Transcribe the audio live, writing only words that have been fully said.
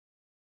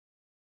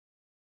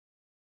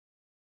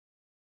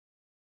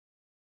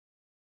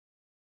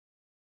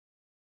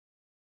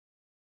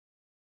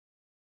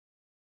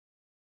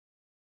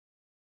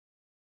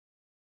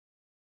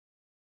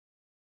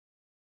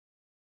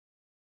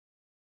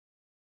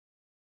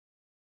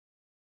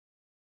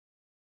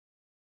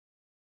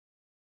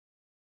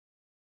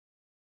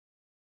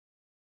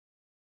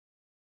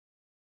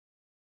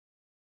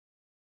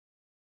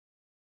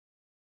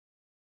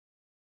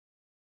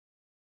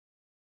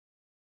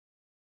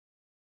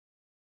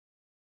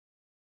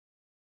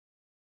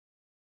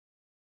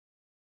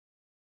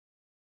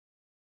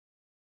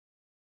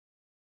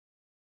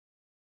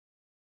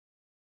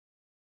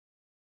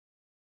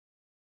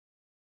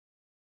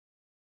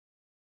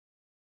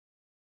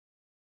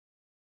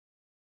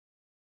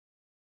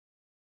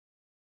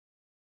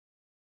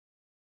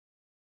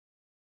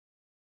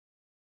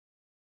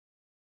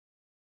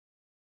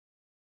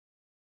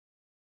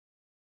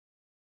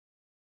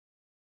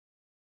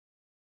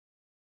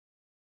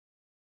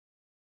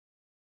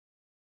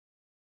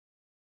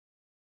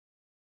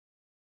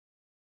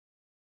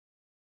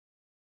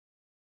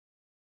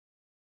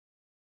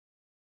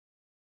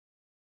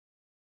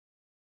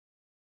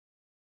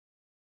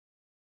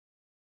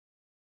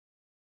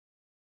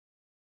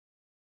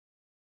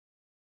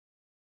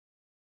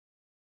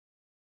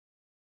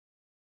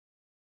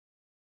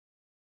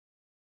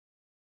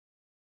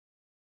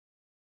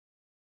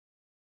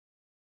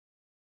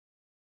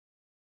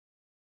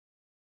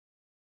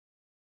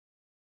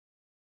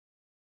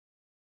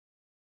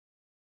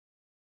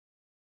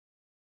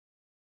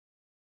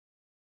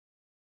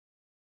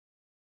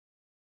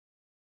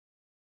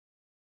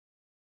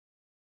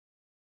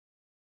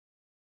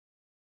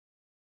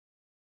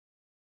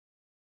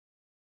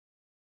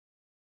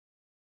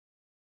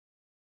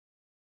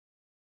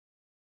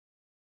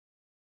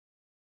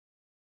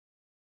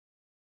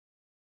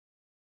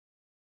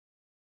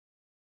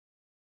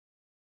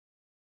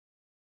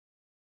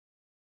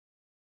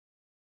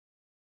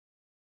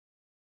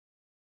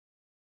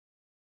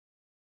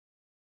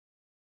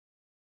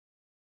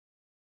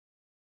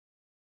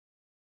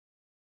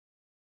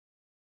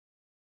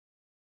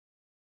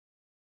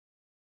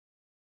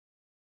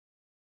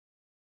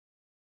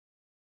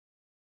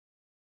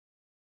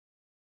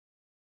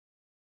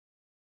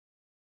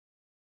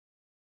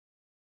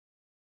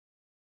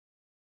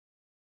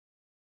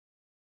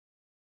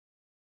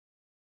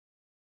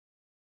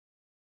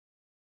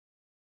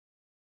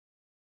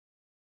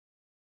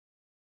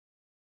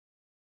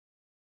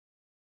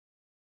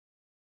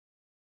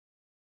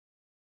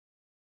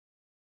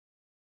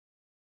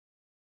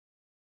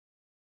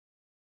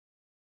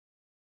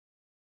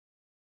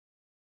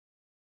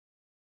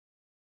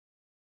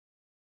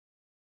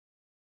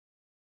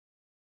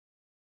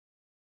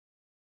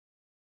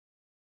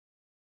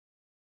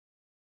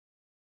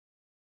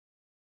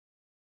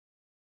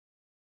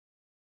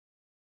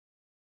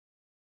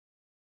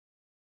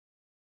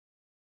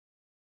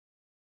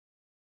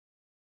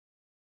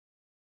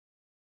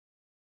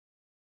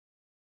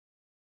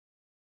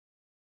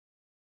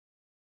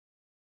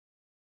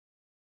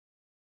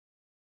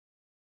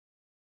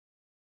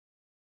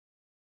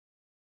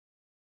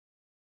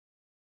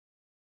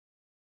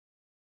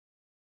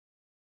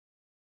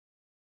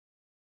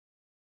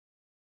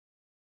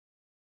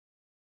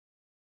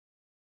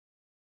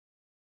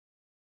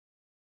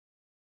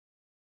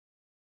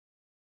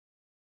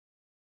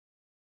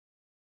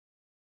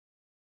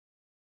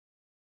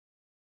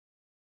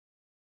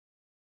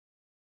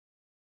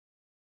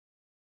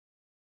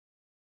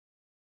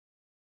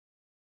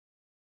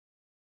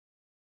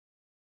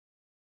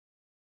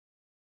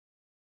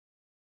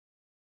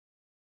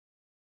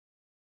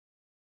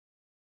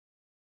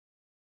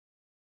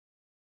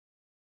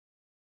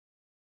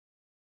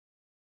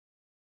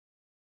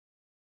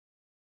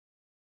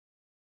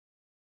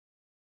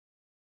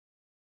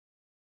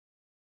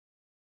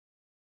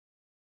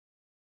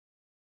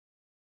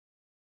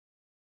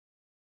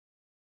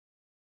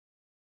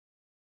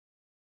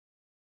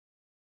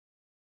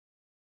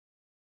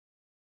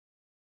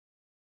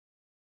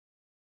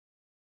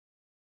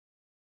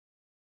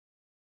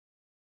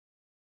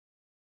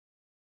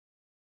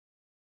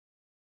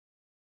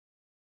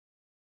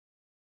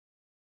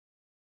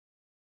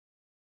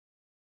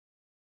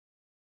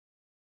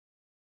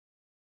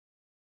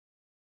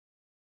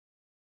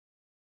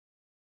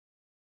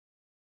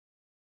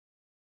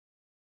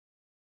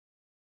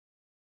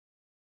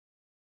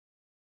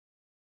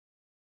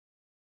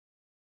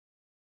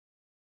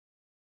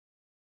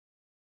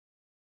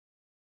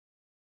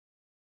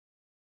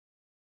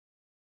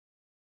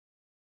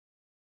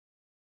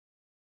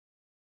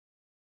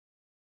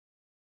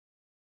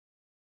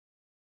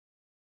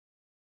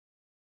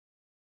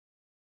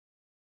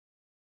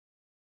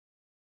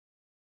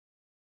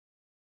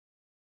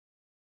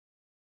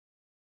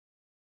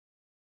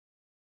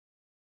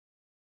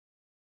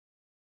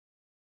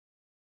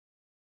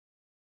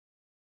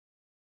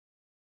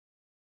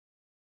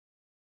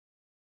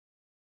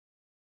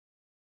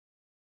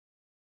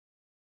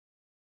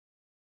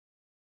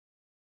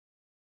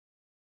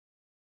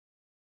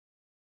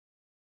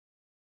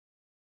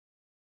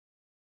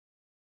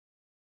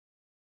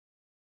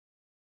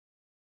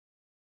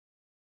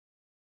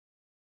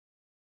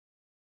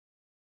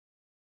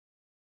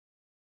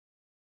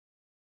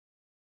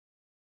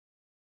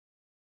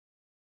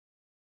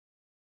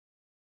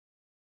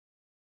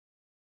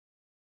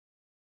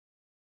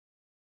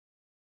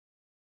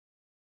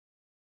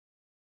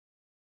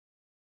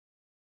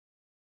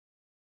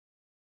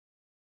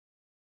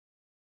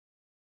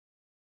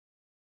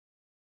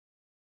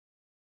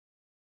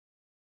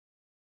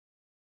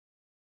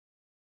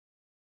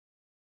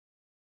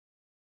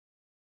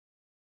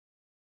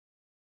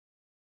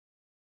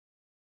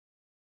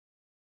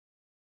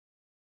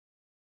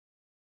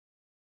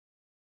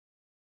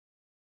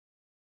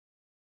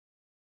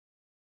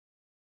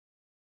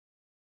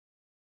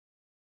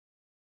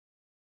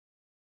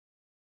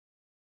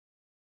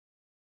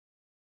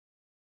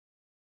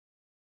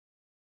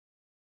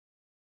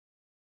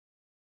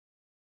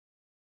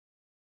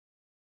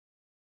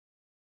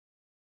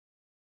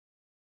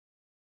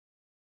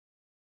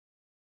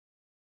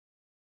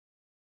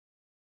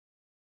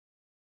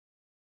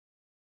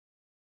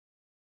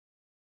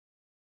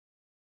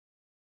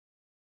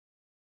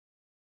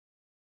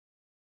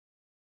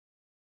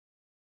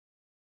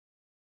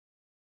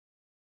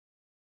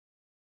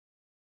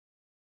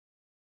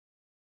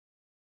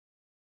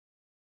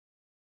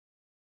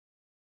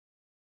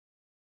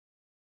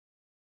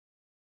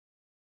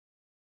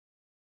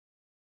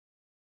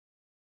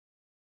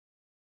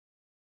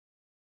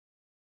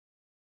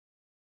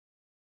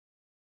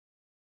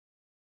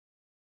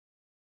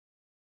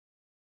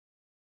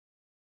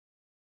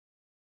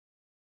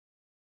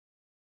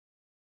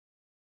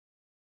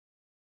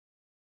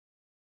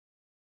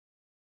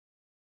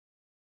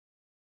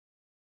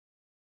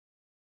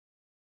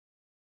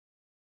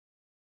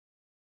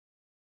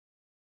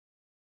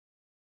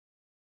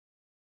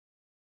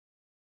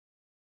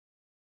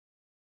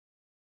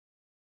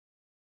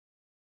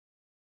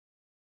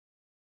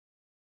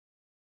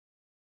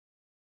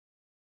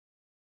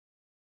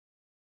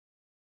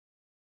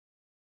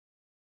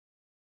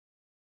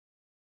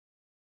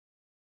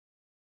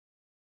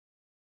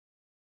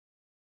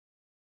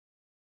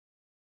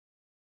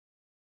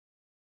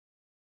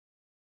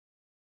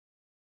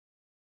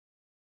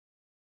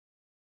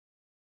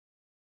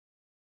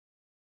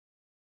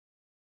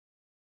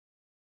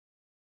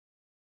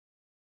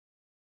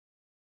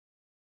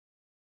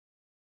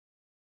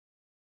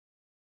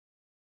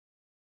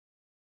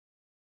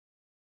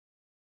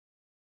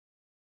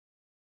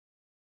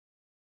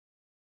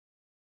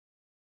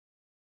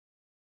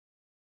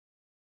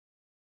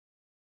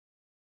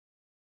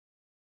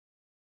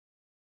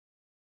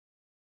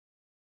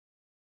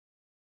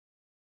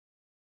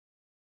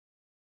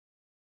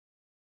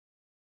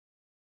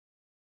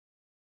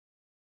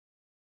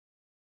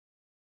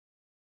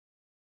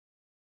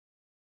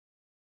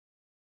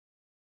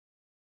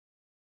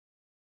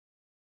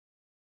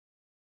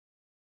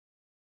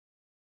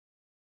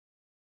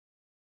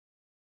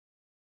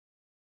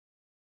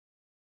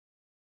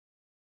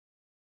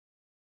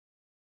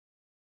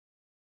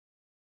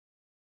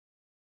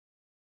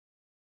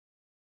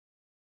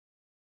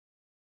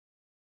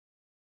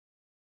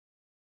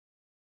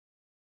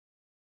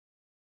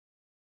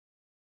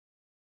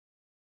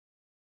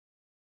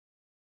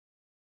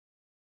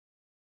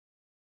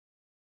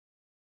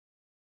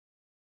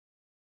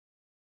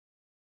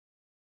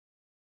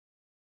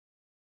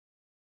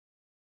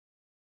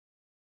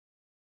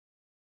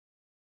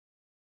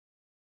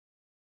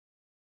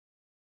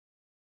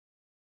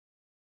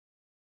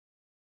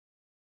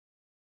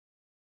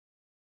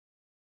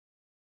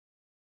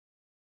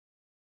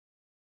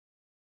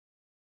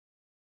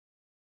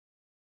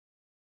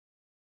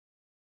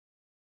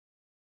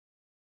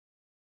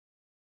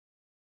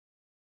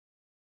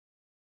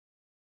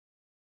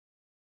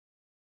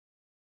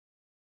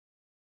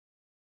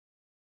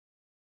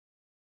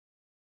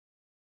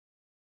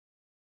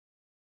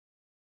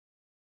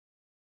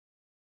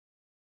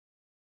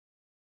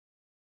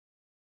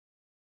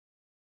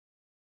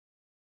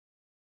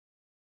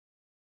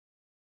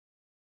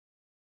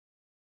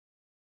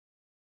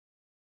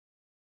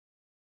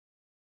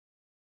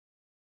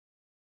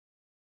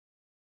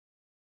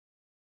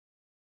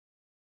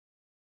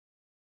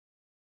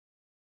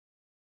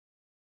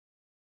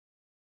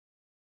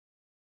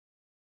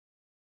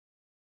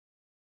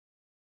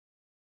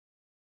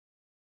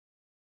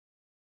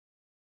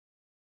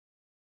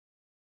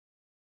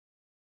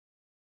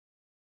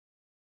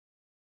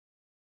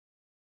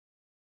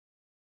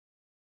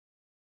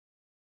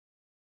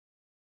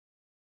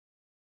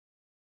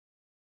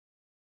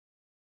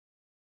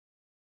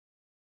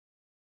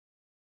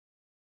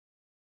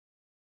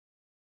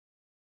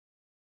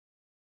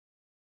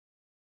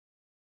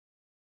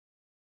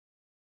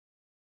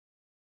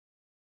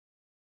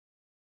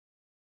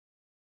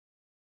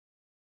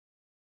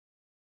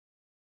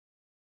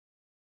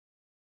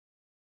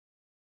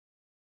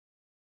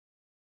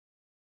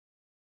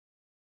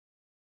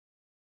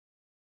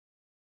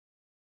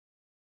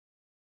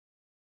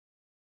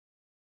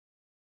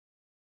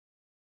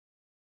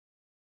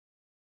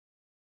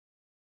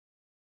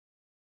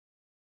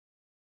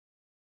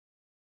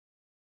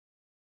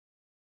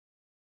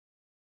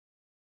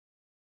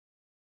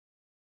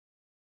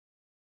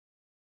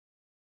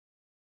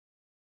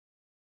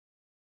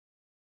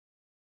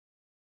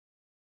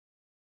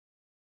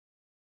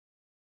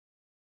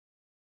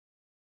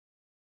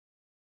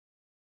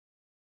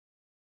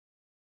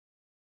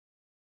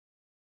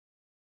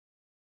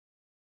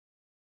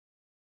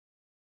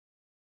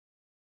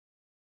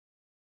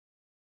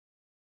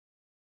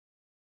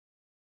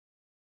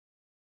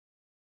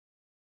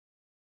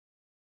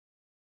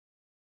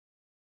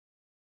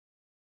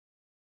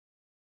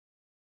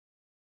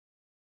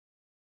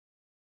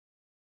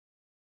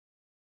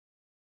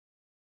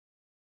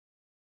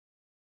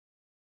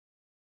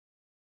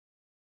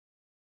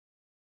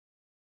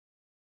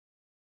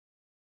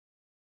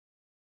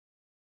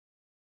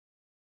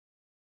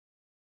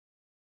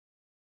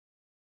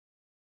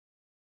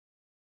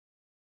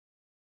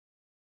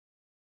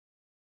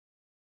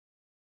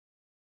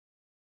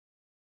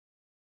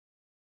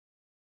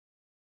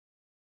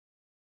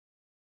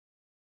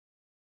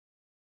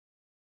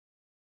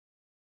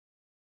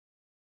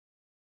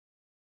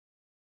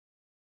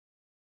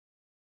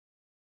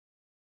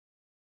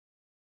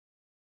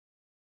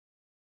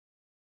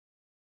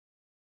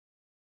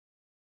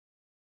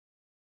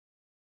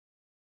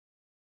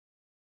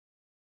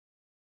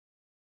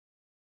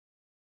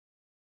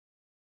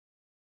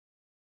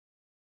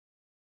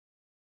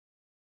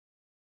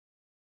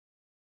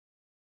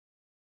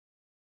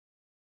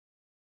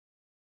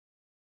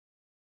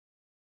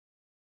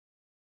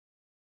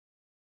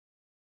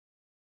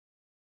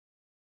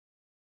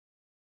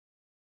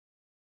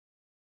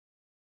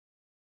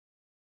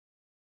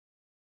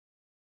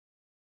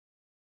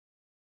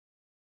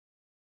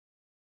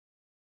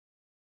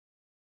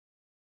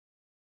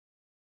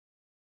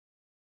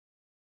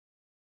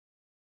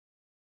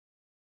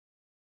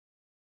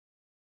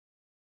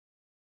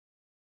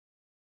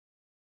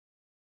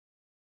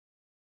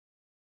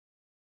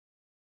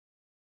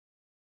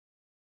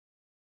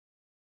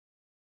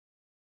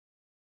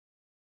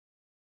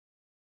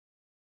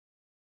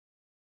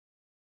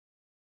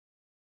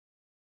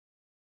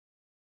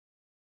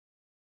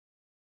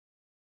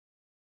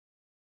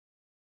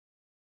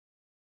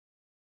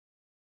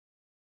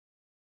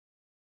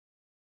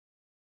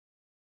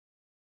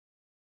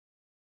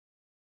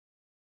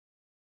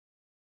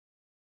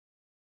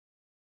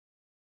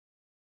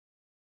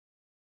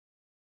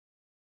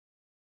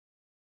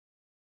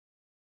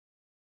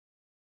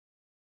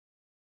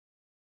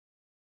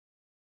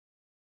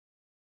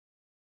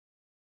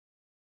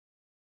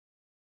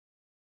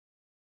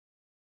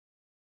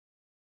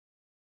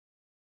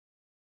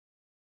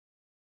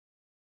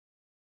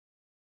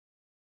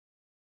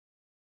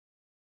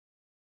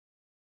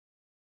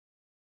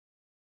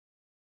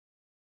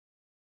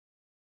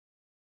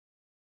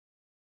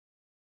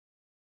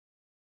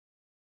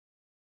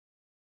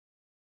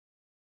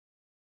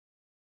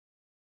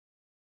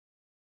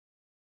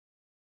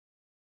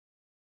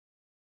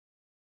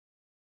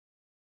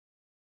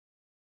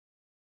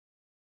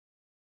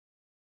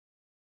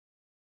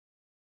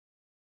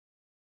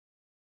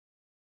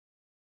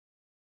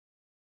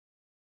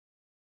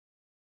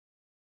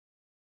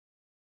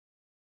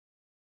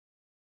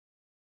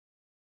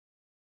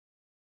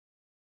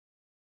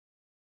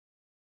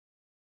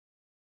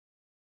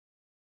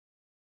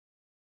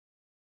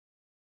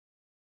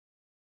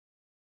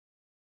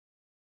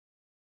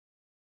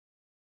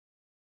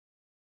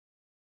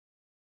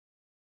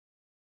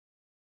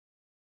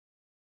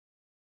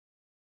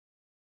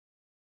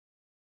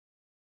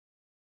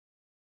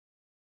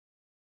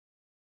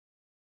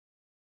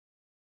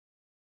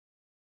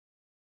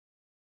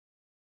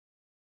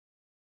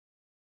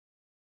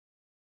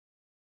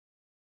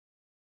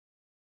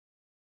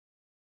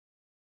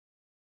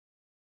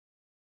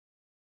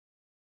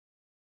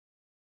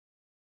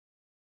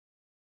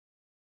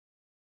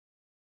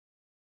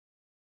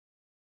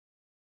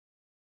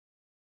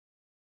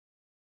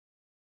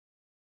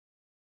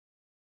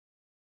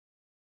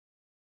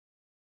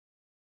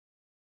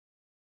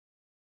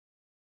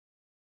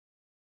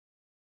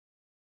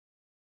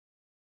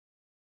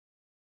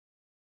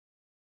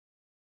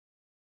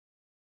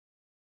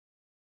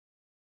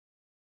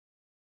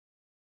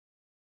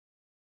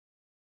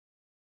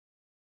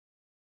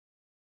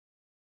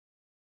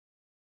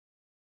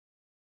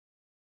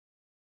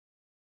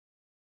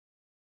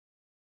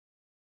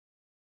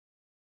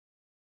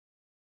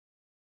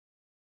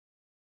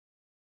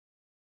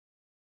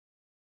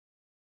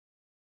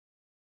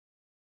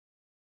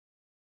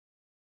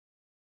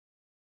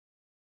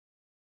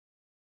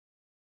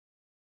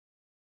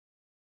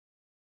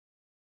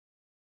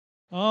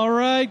All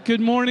right, good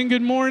morning,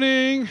 good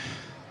morning.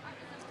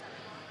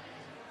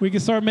 We can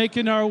start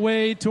making our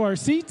way to our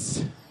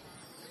seats.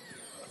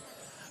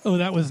 Oh,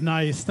 that was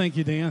nice. Thank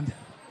you, Dan.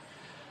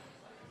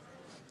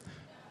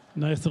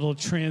 Nice little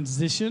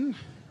transition.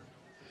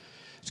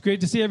 It's great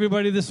to see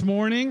everybody this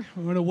morning.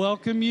 We want to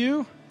welcome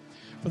you.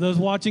 For those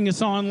watching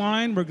us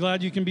online, we're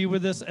glad you can be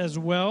with us as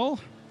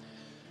well.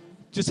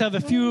 Just have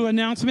a few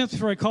announcements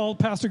before I call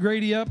Pastor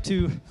Grady up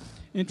to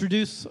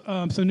introduce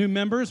some new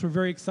members. We're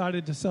very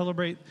excited to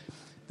celebrate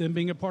them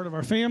being a part of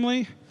our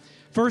family.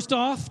 First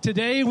off,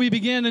 today we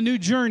begin a new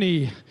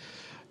journey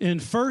in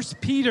 1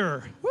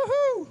 Peter.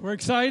 Woohoo! We're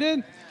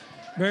excited.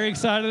 Very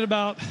excited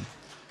about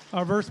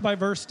our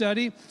verse-by-verse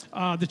study.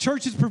 The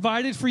church has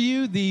provided for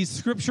you these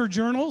scripture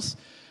journals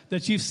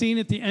that you've seen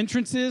at the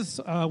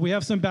entrances. We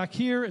have some back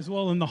here as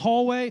well in the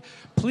hallway.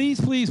 Please,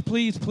 please,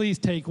 please, please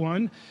take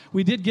one.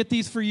 We did get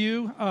these for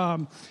you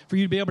to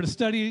be able to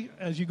study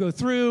as you go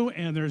through,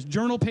 and there's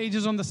journal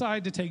pages on the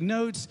side to take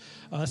notes.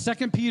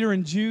 2 Peter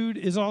and Jude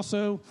is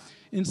also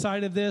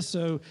inside of this,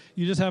 so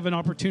you just have an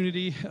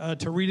opportunity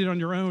to read it on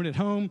your own at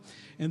home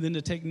and then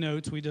to take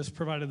notes. We just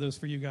provided those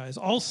for you guys.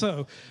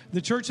 Also, the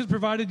church has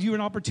provided you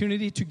an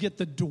opportunity to get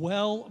the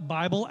Dwell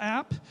Bible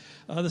app.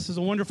 This is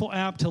a wonderful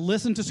app to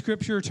listen to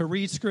Scripture, to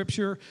read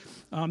Scripture.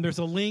 There's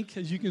a link,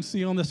 as you can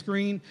see on the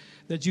screen,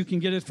 that you can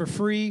get it for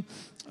free.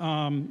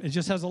 It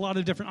just has a lot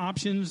of different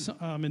options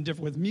and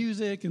different with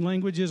music and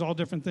languages, all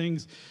different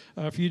things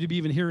for you to be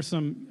even hear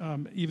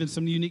some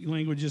unique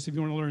languages if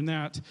you want to learn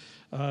that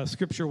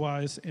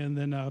scripture-wise. And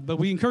then, but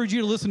we encourage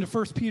you to listen to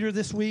 1 Peter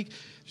this week.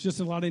 There's just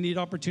a lot of neat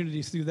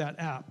opportunities through that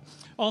app.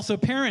 Also,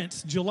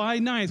 parents, July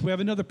 9th, we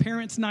have another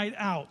Parents' Night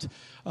Out.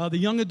 The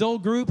young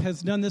adult group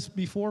has done this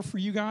before for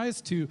you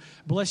guys to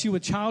bless you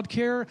with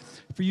childcare,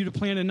 for you to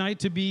plan a night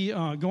to be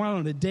go out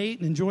on a date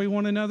and enjoy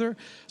one another.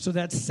 So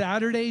that's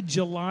Saturday,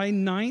 July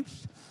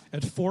 9th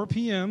at 4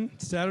 p.m.,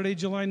 Saturday,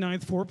 July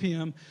 9th, 4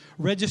 p.m.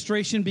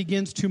 Registration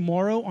begins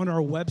tomorrow on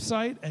our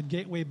website at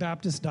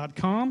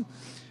gatewaybaptist.com.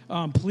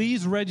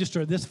 Please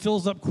register. This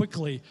fills up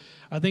quickly.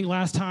 I think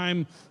last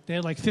time they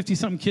had like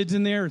 50-something kids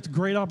in there. It's a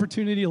great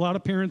opportunity. A lot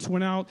of parents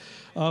went out.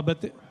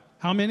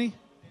 How many?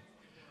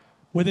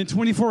 Within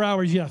 24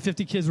 hours,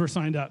 50 kids were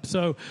signed up.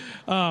 So,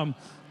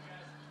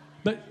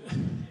 but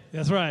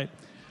that's right.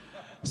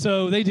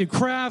 So they did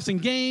crafts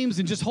and games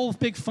and just whole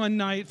big fun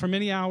night for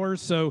many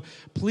hours. So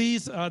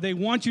please, they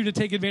want you to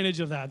take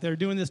advantage of that. They're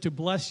doing this to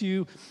bless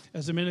you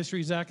as a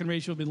ministry. Zach and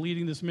Rachel have been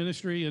leading this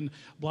ministry and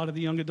a lot of the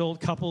young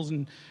adult couples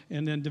and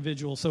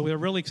individuals. So we're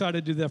really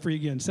excited to do that for you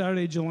again,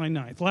 Saturday, July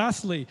 9th.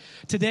 Lastly,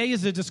 today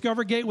is the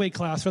Discover Gateway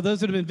class. For those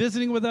that have been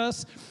visiting with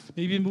us,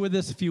 maybe been with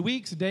us a few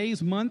weeks,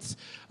 days, months,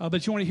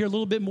 but you want to hear a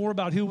little bit more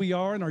about who we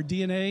are and our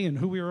DNA and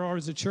who we are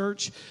as a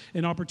church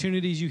and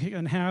opportunities you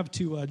can have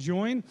to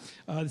join.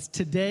 It's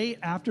today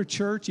after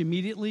church,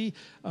 immediately,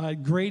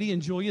 Grady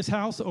and Julia's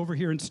house over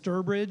here in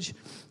Sturbridge.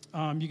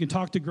 You can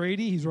talk to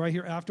Grady. He's right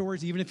here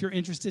afterwards, even if you're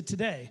interested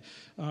today.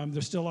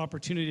 There's still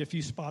opportunity, a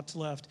few spots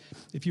left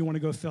if you want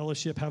to go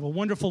fellowship, have a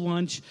wonderful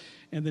lunch,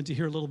 and then to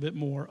hear a little bit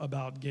more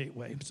about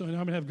Gateway. So now I'm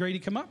going to have Grady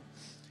come up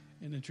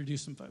and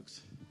introduce some folks.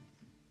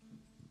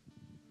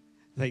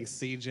 Thanks,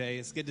 CJ.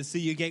 It's good to see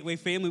you, Gateway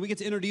family. We get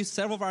to introduce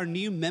several of our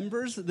new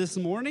members this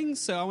morning.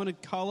 So I want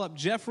to call up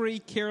Jeffrey,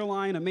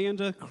 Caroline,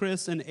 Amanda,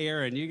 Chris, and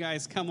Aaron. You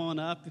guys come on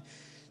up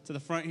to the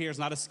front here. It's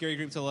not a scary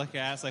group to look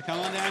at, so come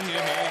on down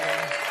here.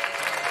 Hey.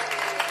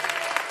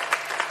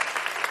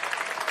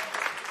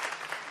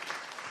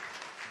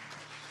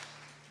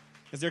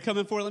 As they're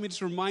coming forward, let me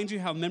just remind you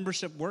how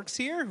membership works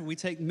here. We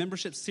take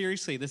membership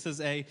seriously. This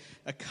is a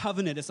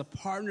covenant. It's a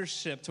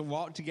partnership to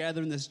walk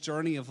together in this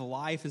journey of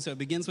life. And so it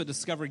begins with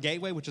Discover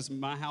Gateway, which is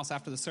my house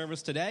after the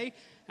service today.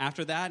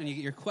 After that, and you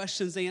get your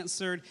questions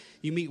answered.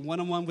 You meet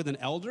one-on-one with an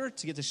elder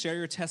to get to share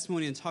your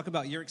testimony and talk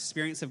about your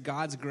experience of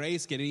God's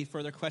grace, get any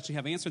further question you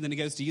have answered. Then it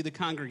goes to you, the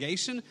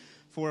congregation,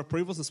 for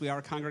approval, since we are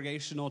a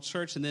congregational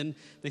church, and then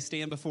they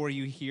stand before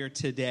you here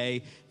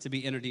today to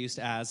be introduced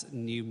as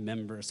new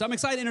members. So I'm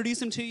excited to introduce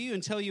them to you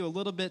and tell you a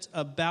little bit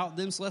about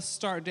them. So let's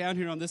start down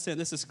here on this end.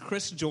 This is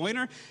Chris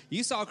Joyner.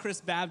 You saw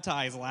Chris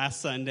baptized last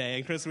Sunday,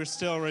 and Chris, we're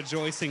still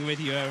rejoicing with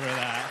you over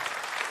that.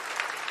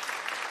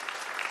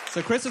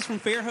 So Chris is from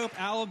Fairhope,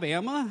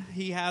 Alabama.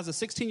 He has a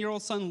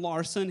 16-year-old son,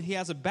 Larson. He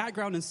has a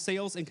background in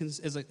sales and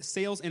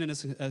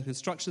as a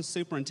construction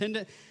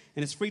superintendent.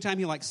 In his free time,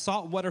 he likes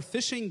saltwater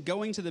fishing,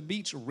 going to the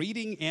beach,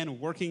 reading, and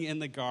working in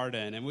the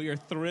garden. And we are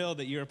thrilled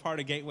that you're a part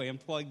of Gateway and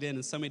plugged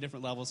in so many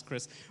different levels.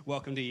 Chris,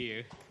 welcome to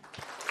you.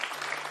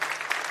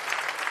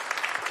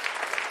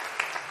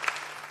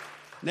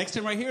 Next to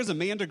him right here is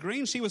Amanda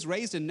Green. She was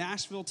raised in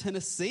Nashville,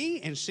 Tennessee,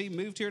 and she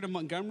moved here to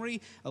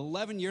Montgomery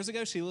 11 years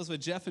ago. She lives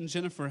with Jeff and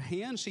Jennifer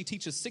Hand. She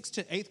teaches 6th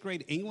to 8th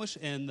grade English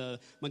in the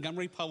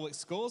Montgomery Public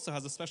Schools, so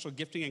has a special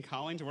gifting and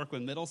calling to work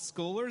with middle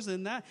schoolers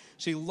in that.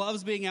 She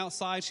loves being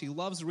outside. She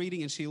loves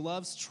reading, and she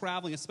loves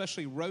traveling,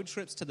 especially road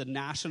trips to the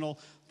national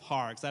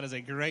parks. That is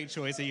a great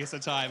choice of use of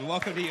time.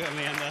 Welcome to you,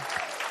 Amanda.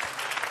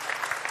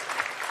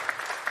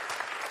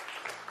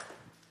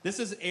 This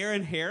is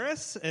Erin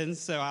Harris, and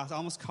so I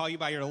almost call you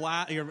by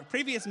your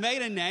previous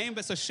maiden name,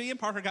 but so she and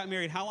Parker got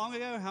married how long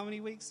ago? How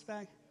many weeks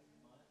back?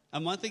 A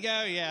month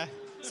ago? Yeah,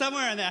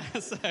 somewhere in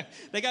that. So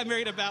they got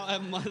married about a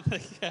month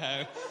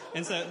ago,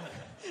 and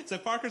so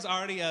Parker's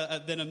already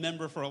been a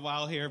member for a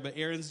while here, but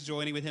Erin's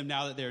joining with him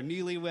now that they're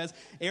newlyweds.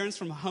 Erin's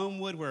from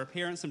Homewood, where her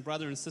parents and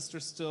brother and sister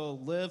still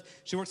live.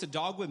 She works at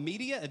Dogwood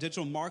Media, a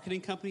digital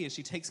marketing company, and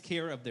she takes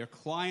care of their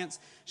clients.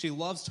 She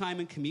loves time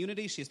and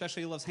community. She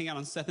especially loves hanging out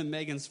on Seth and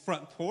Megan's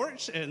front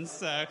porch, and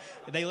so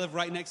they live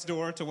right next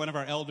door to one of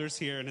our elders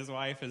here and his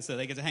wife, and so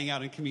they get to hang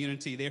out in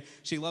community there.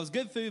 She loves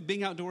good food,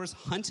 being outdoors,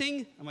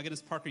 hunting. Oh my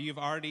goodness, Parker, you've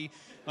already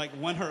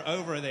won her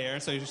over there,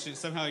 so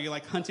somehow you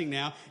like hunting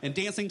now, and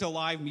dancing to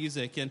live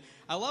music. And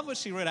I love what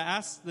she wrote. I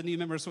asked the new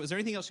members, is there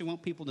anything else you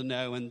want people to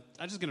know? And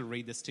I'm just going to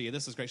read this to you.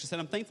 This is great. She said,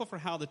 I'm thankful for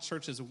how the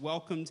church has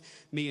welcomed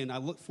me, and I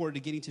look forward to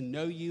getting to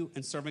know you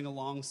and serving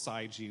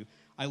alongside you.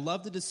 I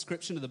love the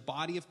description of the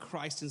body of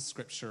Christ in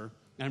Scripture,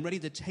 and I'm ready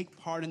to take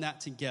part in that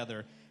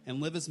together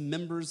and live as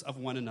members of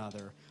one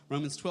another.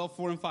 Romans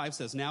 12:4-5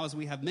 says, now as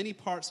we have many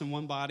parts in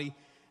one body,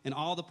 and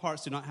all the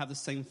parts do not have the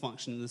same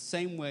function, in the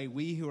same way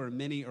we who are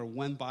many are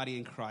one body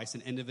in Christ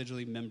and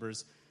individually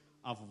members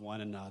of one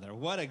another.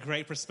 What a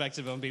great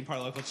perspective on being part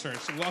of local church.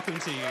 Welcome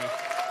to you.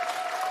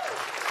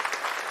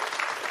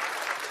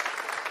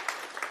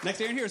 Next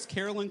Erin here is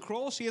Carolyn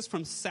Kroll. She is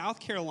from South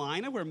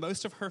Carolina, where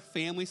most of her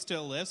family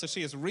still lives. So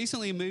she has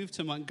recently moved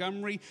to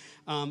Montgomery,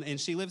 and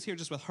she lives here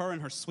just with her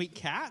and her sweet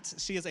cat.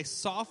 She is a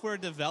software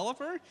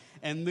developer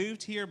and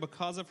moved here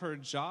because of her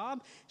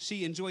job.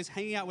 She enjoys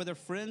hanging out with her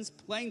friends,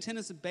 playing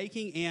tennis and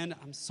baking, and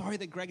I'm sorry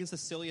that Greg and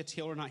Cecilia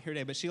Teal are not here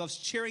today, but she loves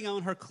cheering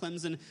on her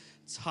Clemson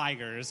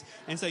Tigers.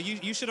 And so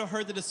you should have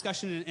heard the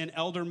discussion in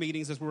elder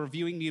meetings as we're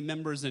reviewing new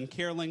members, and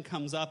Carolyn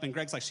comes up, and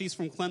Greg's like, she's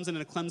from Clemson and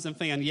a Clemson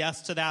fan.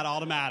 Yes to that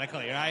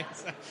automatically, right?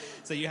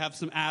 So you have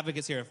some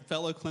advocates here. A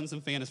fellow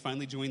Clemson fan has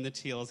finally joined the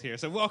Teals here.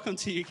 So welcome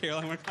to you,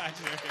 Carolyn. We're glad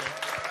you're here.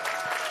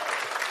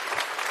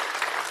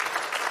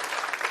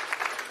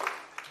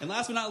 And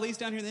last but not least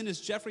down here then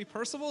is Jeffrey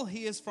Percival.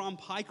 He is from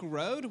Pike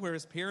Road, where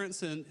his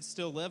parents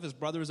still live. His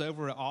brother is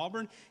over at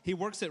Auburn. He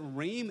works at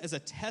Ream as a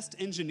test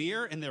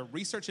engineer in their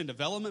research and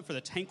development for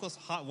the tankless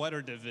hot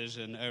water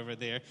division over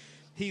there.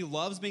 He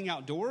loves being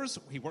outdoors.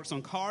 He works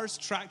on cars,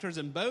 tractors,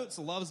 and boats,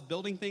 loves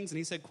building things. And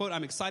he said, quote,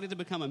 I'm excited to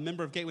become a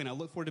member of Gateway, and I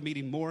look forward to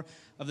meeting more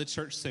of the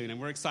church soon.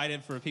 And we're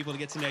excited for people to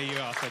get to know you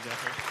also,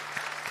 Jeffrey.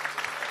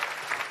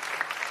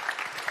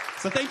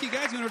 So thank you,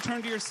 guys. You want to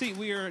return to your seat.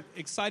 We are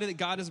excited that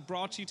God has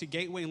brought you to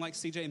Gateway. And like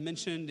CJ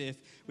mentioned, if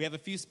we have a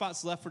few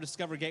spots left for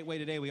Discover Gateway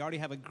today, we already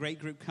have a great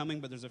group coming,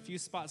 but there's a few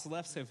spots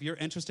left. So if you're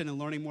interested in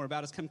learning more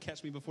about us, come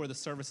catch me before the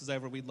service is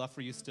over. We'd love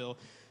for you still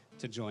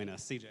to join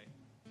us. CJ.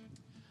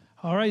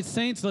 All right,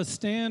 saints, let's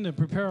stand and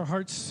prepare our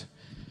hearts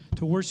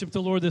to worship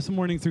the Lord this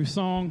morning through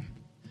song.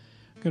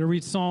 I'm going to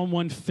read Psalm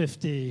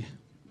 150.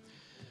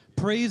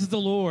 Praise the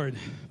Lord.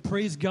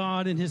 Praise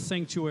God in his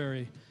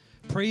sanctuary.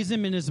 Praise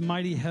him in his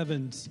mighty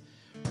heavens.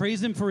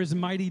 Praise him for his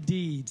mighty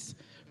deeds.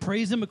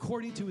 Praise him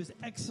according to his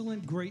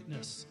excellent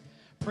greatness.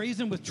 Praise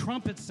him with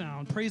trumpet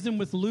sound. Praise him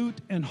with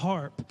lute and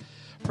harp.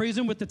 Praise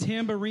him with the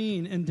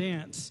tambourine and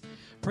dance.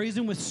 Praise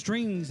him with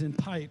strings and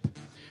pipe.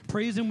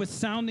 Praise him with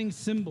sounding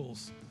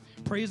cymbals.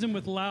 Praise him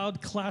with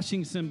loud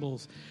clashing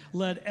cymbals.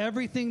 Let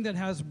everything that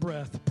has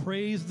breath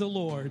praise the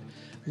Lord.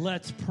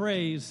 Let's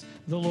praise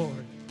the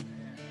Lord.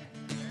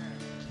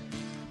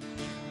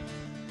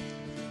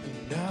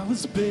 And I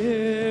was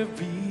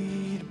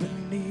buried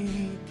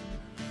beneath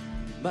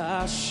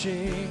my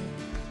shame,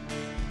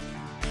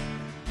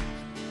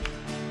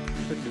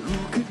 but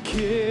who could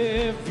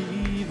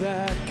carry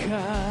that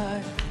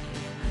kind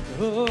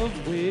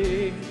of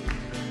weight?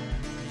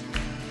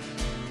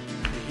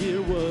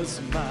 Here was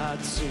my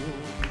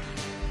tomb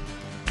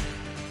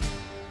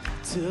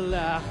till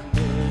I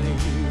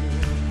met you.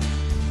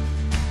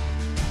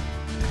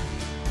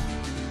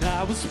 And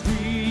I was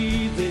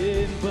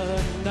breathing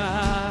but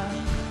not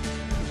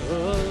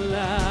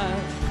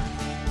alive.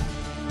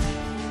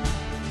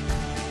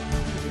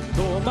 And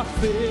all my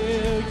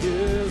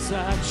failures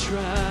I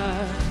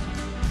tried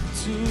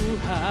to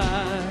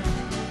hide.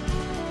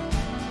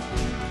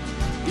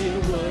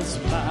 It was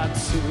my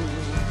tomb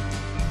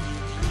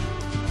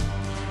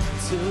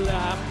till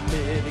I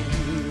met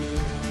you.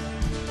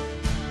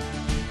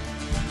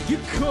 You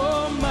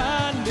called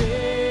my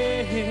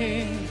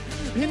name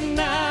and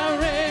I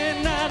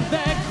ran out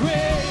that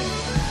grave,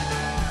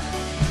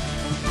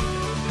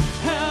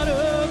 out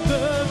of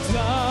the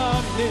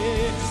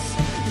darkness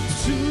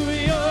to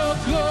your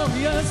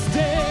glorious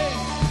day.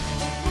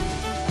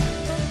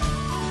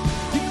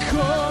 You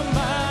called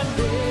my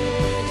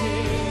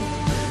name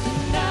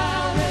and I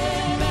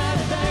ran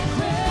out that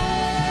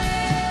grave,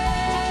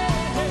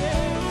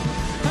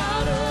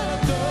 out of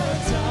the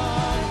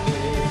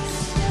darkness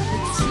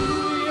to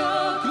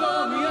your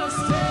glorious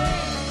day.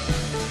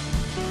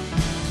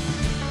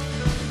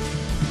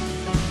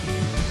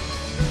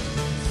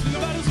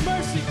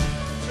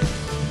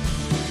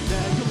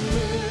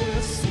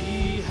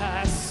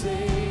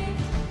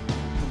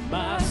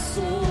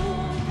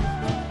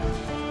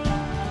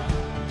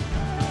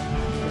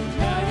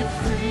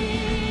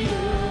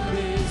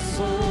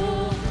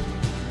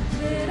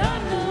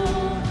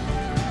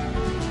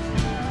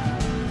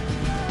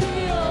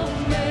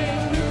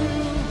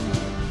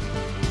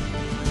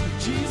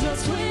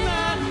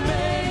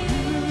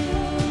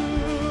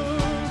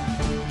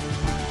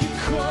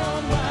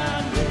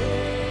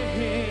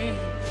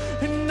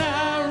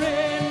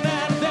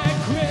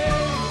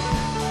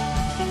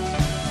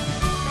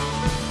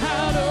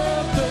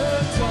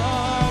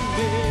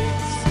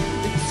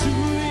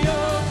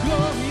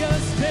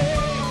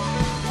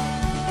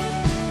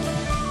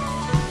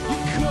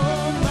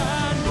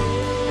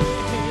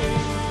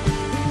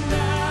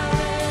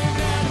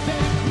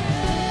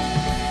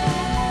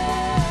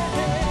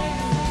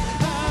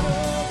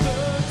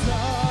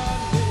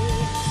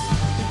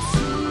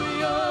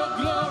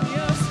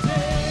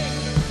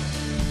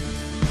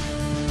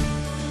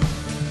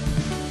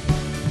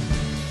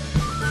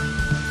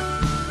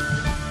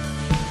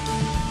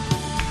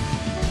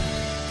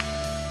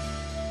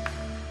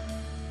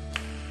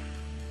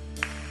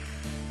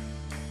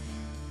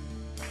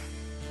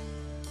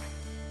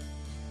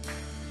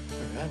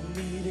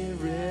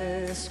 needed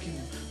rescue.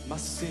 My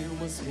sin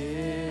was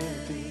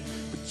heavy,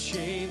 but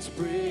chains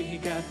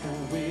break at the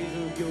weight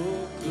of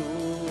your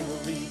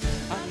glory.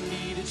 I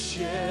needed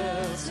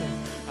shelter,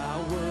 I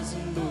was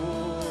an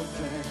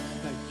orphan.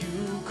 Now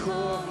you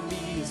called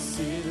me a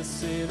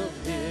citizen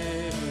of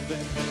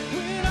heaven.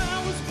 When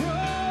I was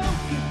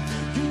broken,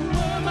 you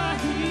were my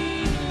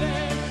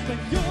healing.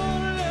 Like your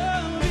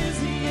love is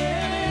the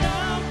air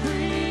I'm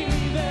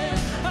breathing.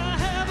 I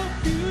have a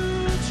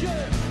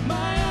future,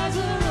 my eyes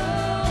are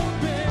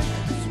open.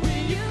 'Cause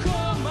when you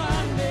call my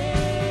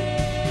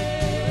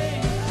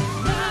name,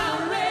 I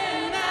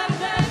ran out of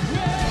that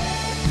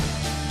grave,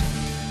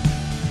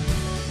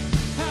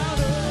 out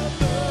of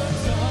the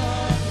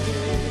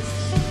darkness,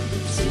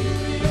 into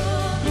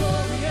your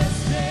glorious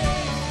day.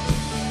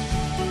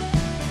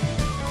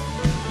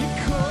 You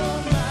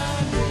called my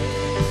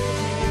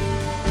name,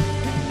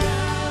 and I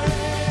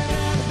ran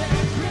out of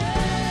that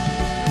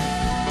grave,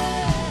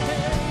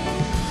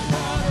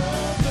 out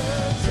of the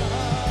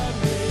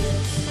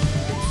darkness,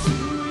 into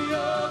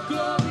your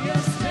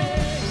glorious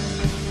day.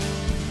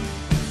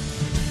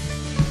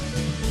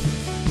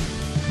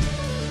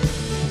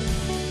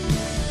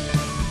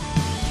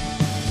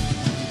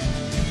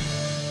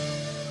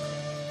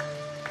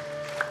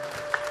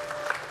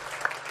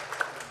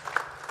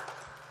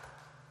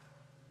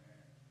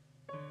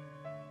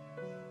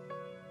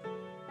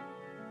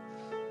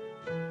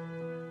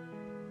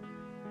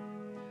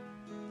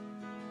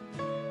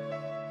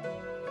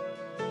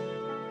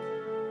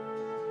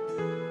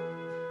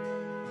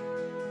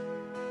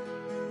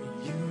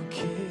 You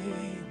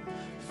came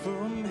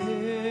from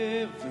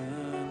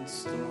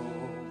heaven's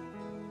throne,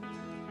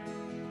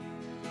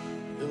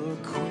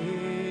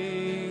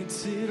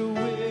 acquainted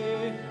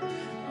with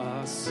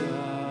our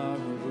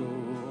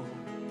sorrow,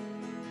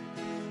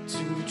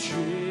 to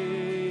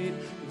trade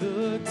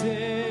the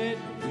debt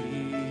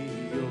we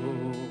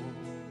owe.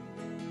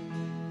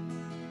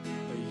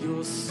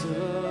 Your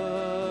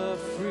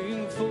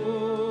suffering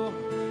for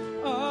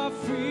our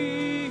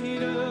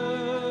freedom.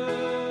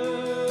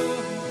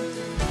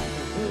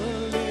 The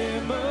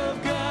Lamb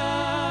of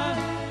God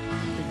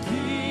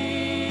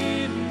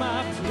in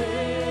my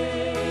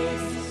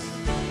place.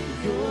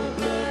 Your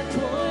blood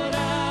poured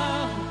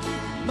out,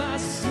 my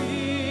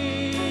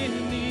sin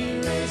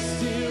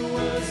erased. It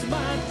was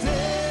my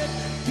debt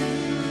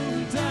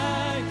you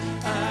died.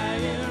 I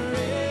am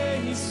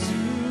raised to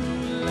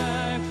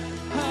life.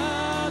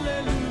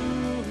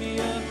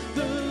 Hallelujah,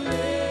 the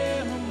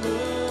Lamb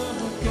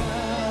of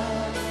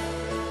God.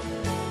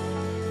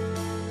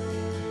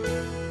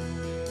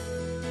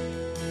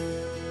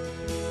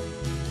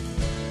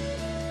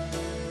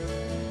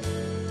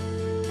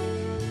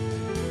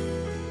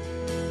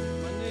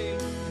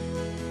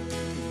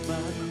 My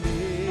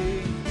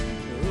name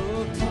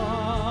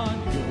upon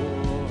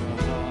your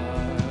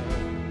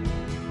heart,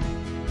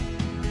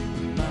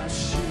 my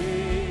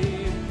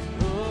shame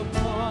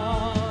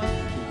upon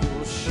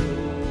your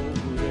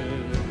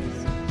shoulders,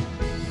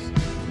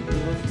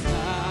 the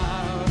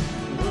power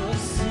of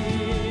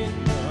sin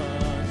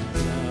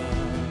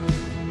undone,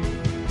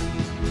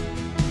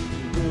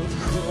 the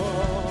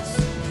cross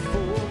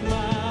for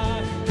my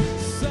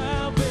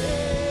salvation.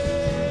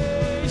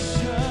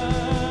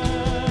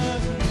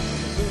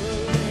 The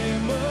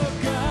Lamb of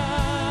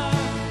God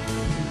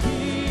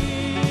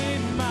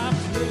in my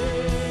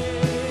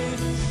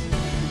place.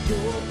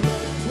 Your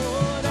blood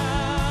poured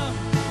out,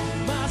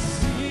 my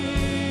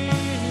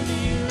sin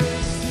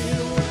erased.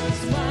 It was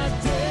my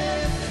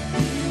death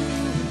you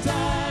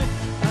died.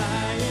 I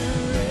am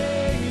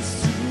raised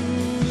to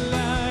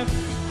life.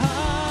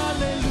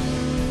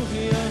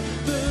 Hallelujah,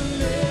 the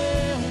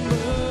Lamb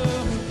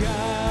of God.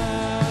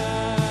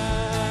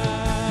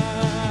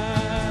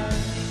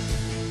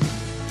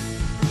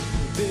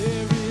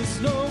 There is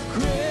no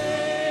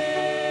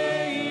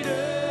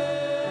greater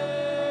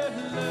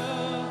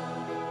love.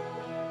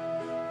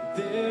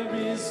 There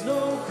is no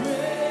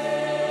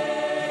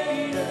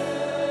greater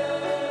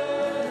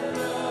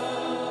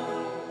love.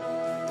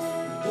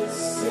 The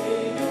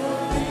Savior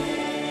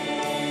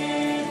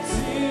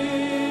lifted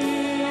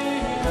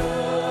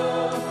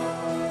up.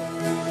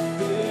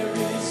 There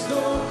is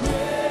no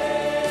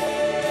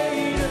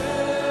greater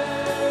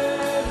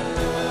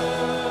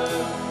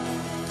love.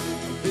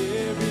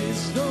 There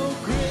is no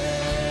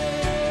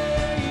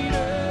greater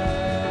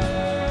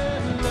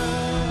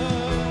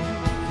love.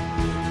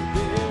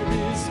 There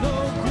is no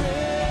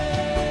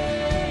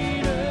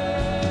greater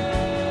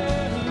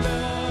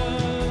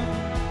love.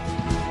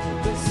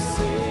 The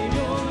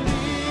Savior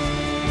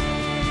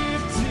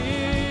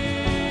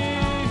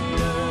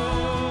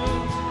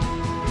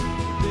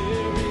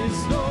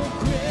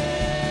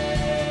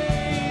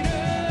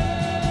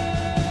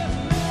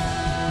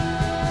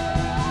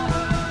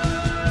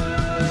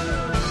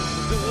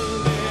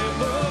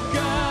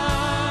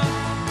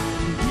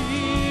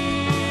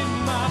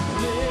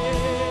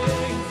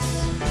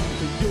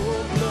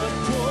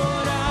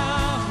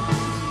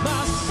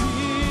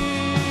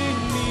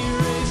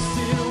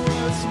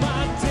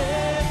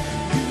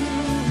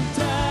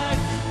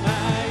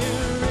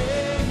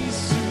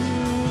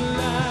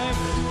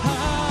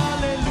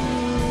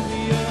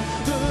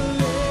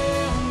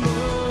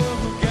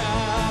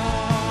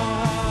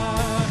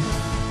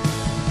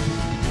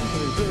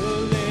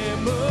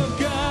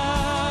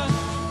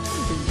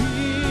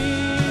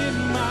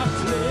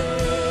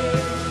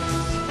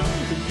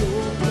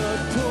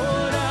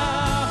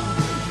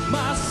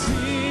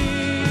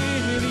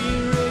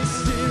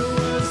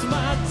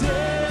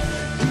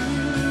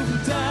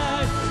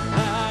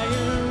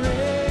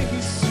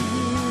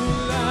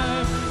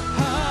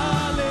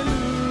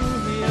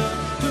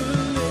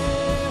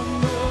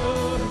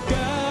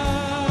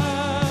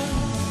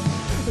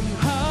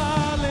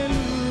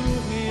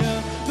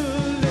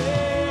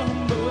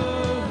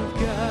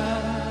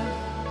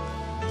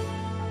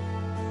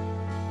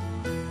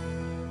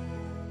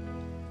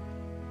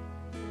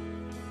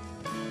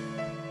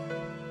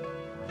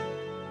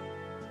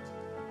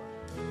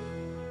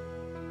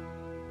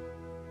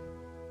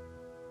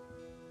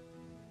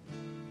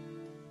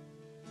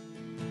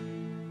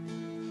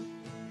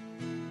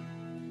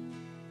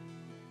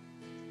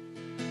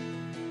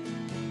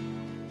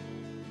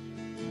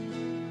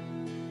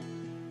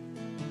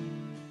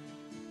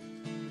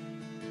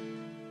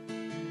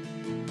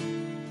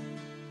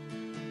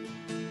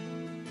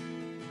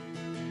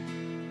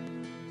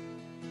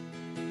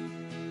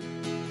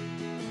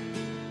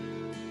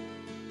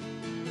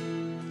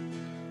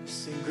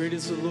Great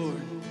is the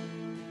Lord.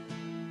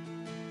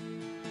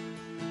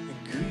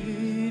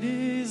 Great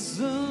is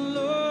the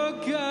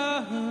Lord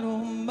God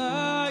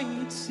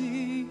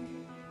Almighty,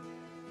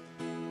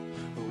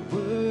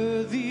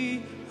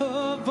 worthy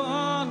of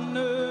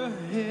honor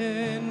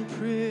and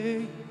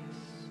praise.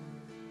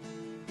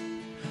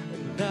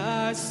 And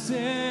I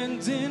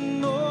stand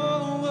in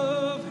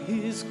awe of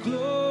His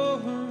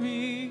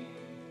glory,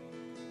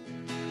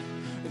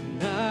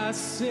 and I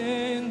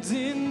stand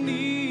in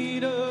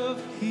need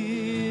of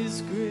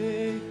His grace.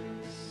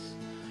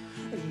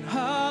 And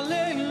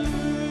hallelujah.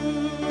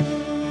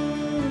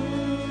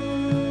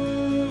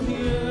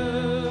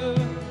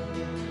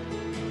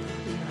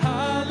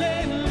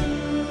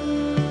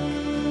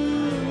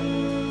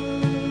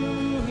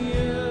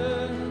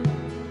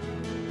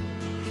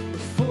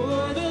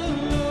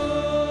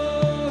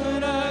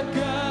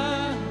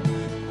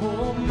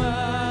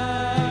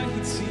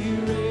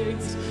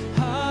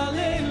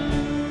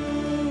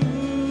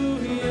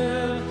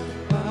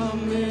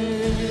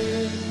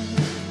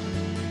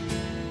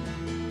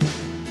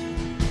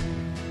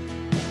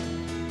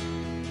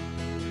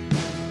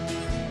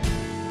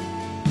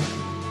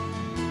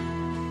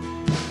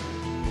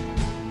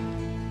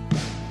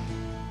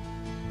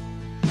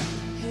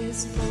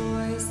 His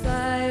voice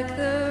like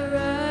the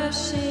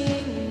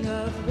rushing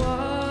of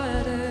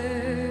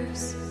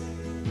waters.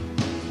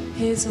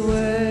 His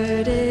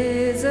word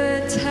is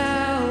a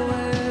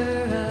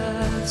tower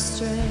of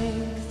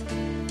strength.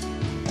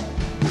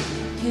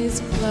 His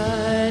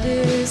blood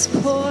is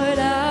poured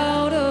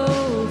out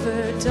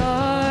over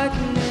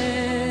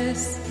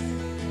darkness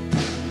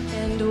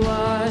and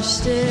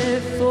washed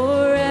it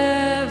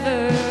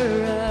forever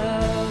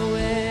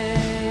away.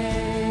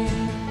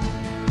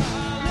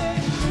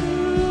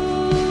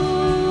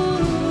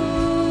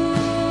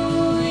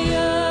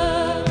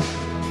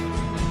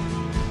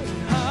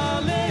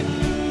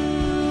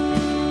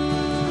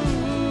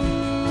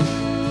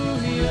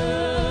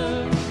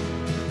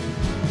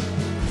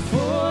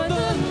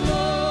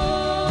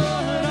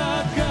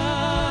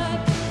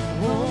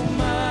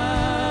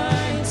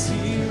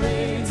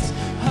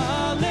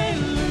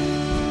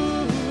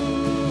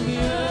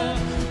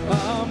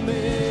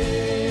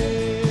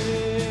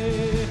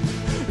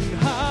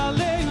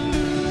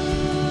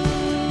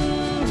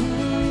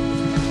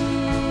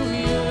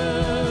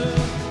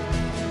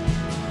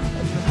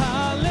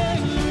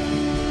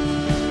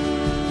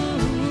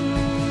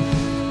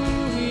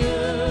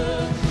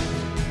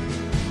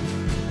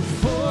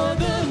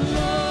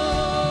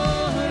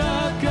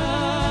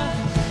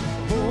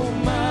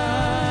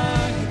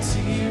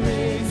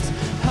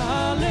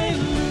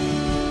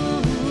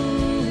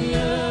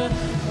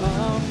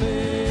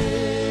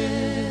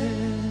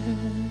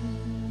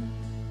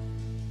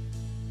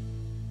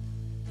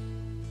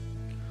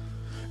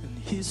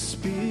 His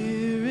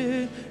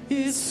Spirit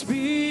is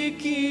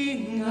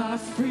speaking our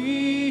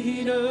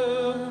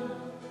freedom.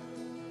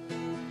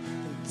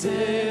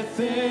 Death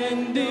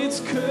and its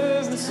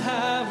curse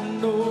have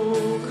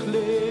no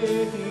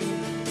claim.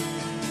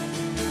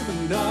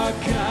 And our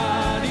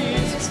God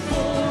is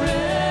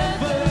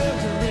forever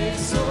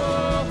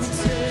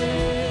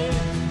exalted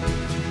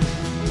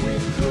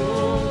with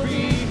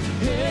glory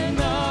and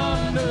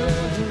honor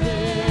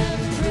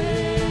and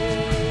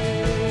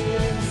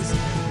praise.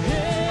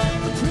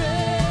 And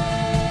praise.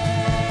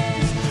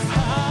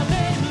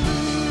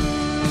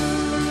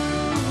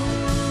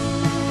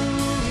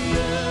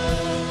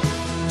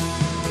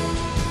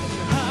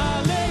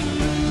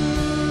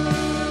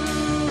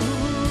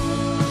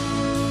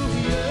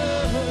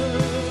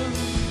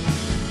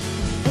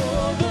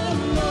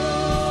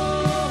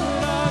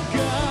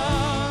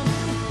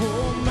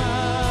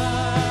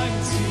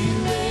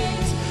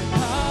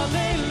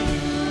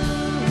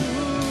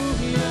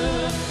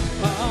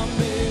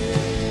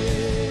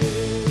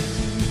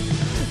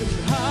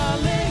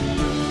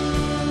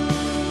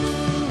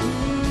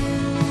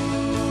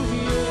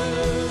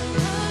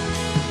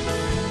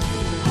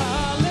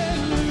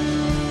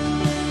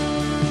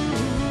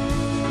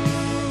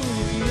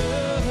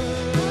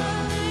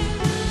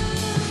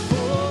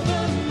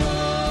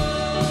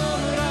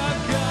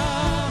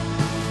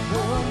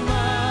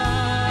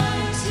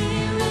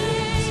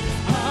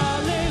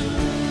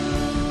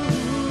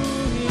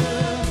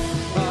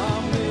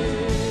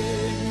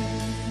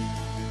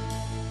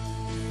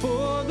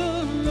 For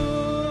the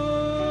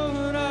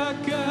Lord our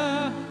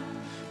God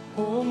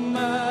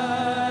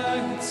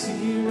Almighty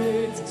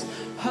reigns.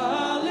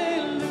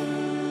 Hallelujah.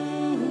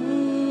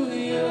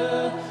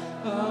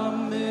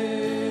 Amen.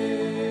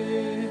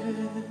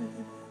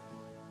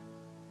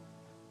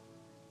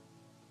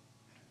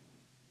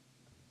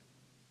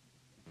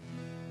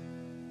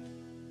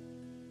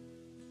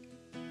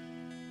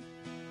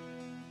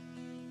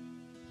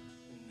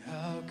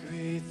 How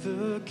great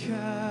the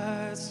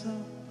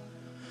chasm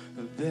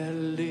that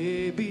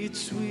lay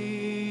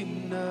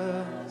between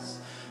us,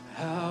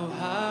 how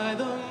high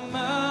the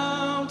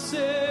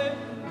mountain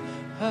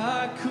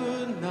I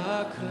could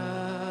not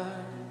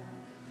climb.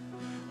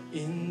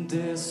 In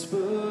desperation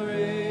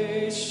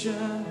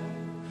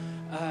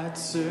I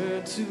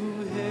turned to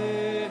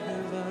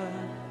heaven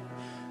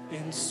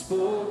and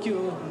spoke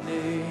your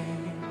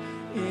name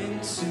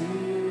into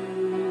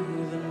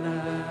the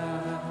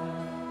night.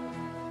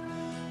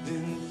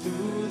 Then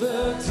through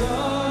the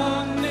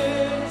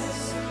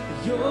darkness,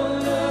 your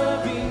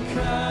loving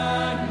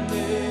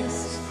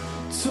kindness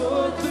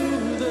tore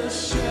through the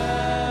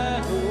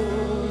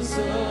shadows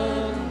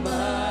of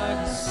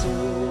my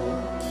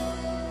soul.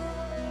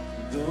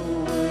 The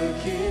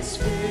work is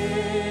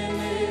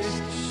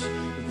finished,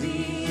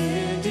 the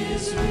end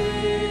is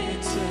written.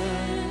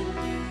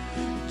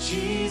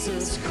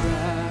 Jesus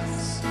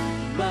Christ,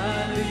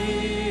 my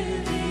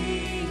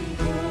living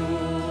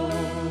hope.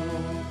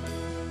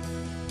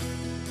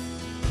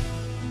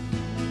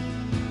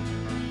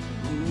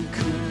 Who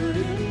could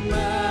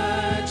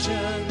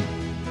imagine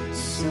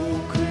so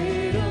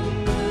great a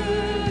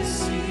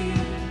mercy?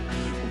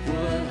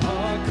 What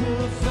heart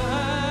could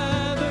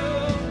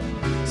fathom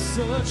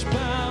such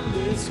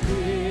boundless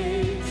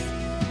grace?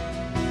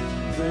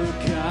 The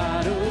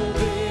God of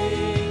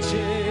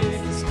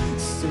ages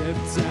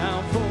stepped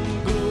down from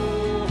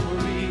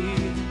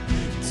glory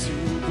to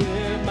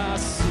bear my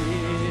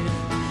sin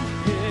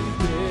and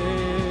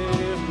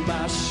bear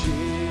my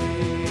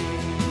shame.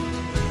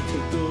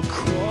 The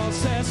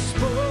cross has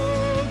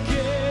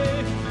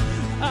spoken,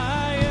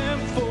 I am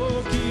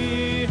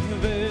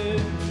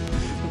forgiven.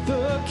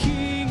 The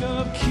King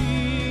of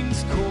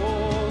Kings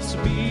calls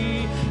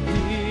me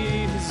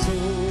his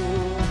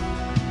own.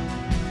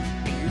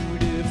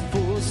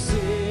 Beautiful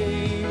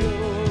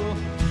Savior,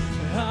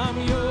 I'm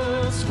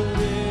yours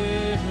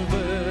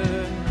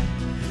forever.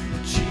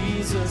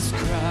 Jesus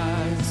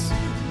Christ,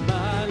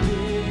 my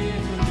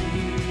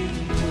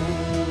living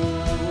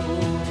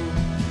hope.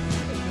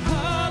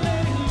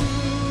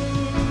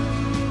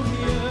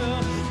 Hallelujah,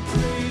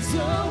 praise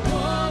the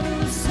one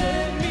who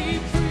set me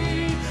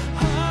free.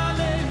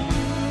 Hallelujah,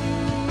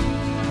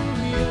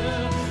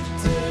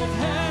 death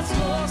has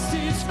lost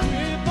its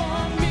grip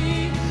on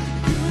me.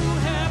 You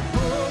have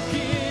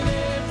broken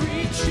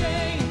every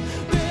chain.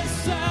 There's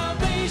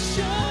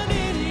salvation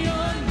in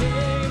your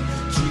name.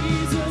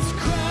 Jesus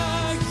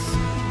Christ,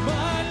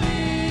 my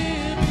living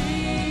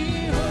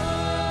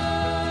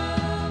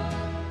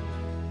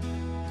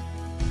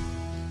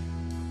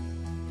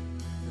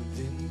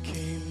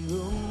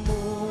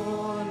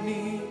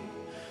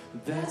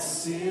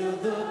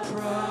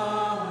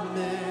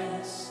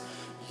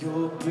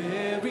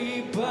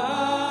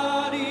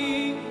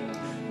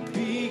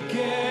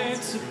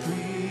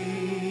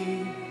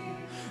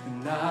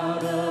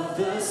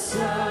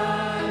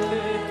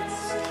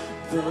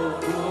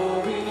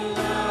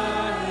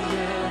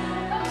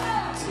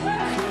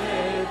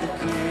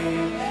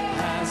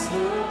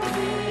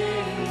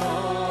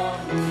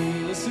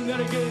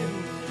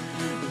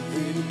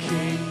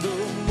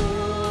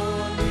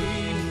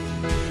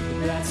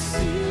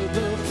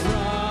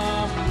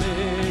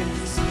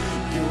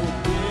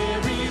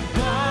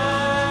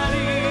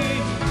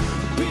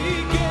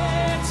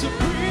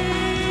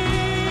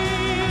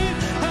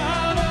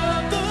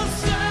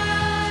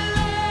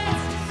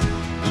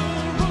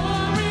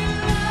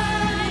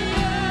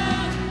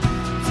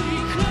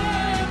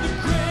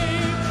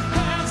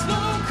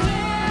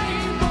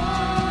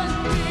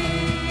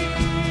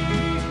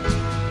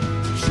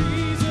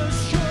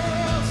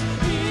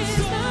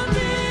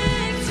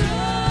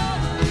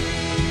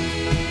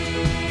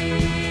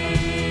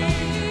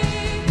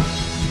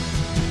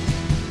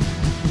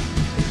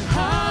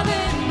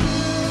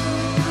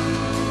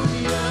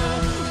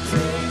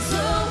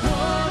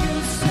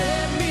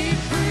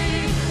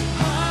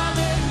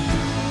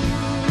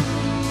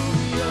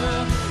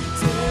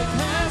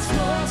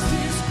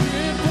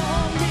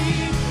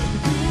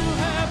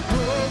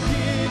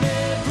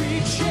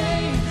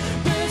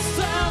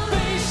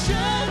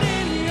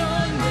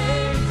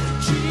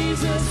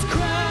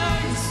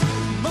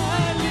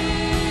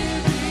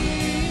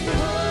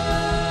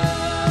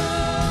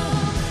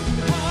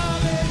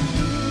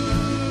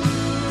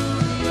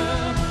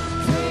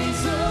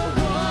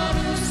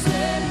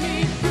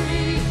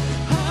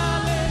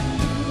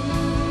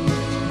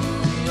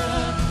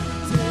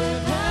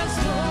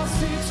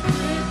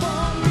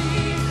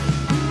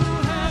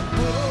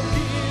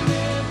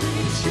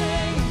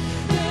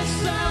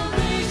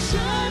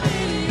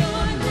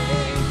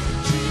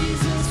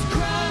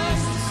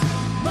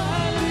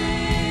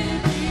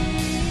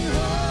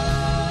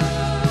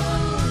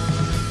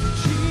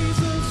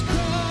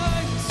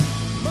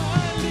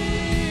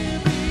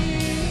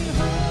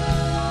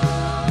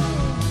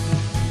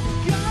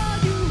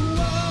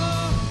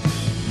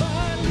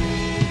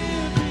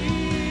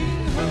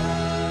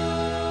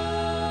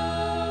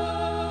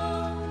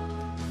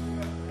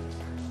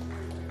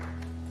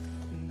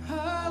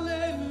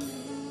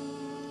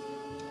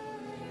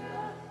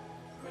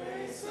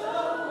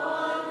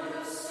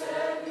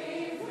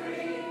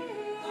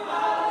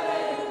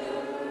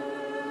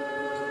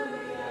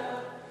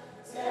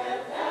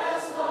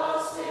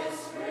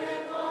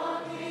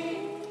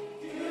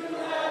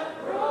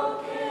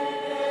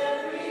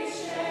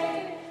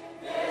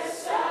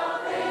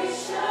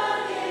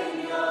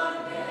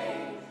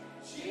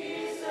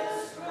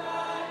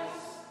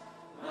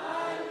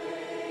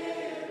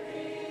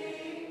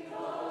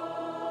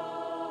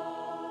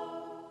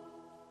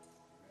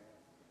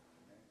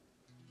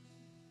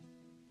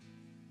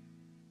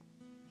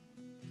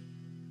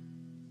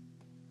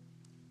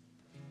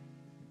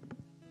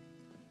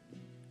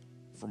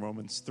from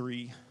Romans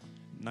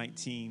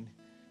 3:19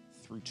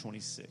 through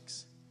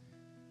 26.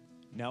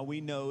 Now we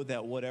know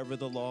that whatever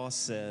the law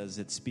says,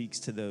 it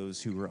speaks to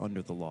those who are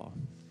under the law,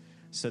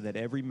 so that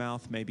every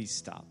mouth may be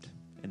stopped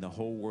and the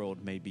whole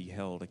world may be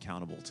held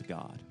accountable to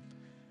God.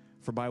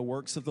 For by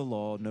works of the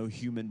law, no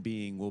human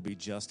being will be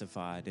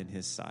justified in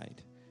his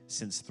sight,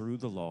 since through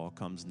the law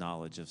comes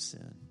knowledge of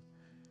sin.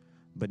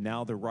 But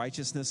now the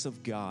righteousness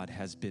of God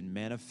has been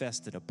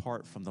manifested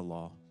apart from the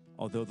law,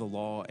 although the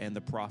law and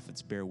the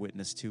prophets bear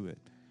witness to it.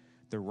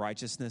 The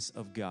righteousness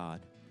of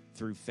God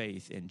through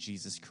faith in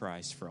Jesus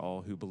Christ for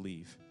all who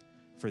believe.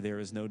 For there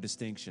is no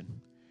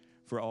distinction.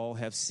 For all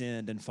have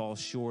sinned and fall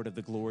short of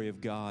the glory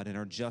of God and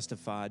are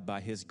justified by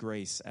his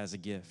grace as a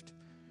gift,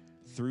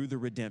 through the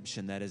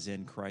redemption that is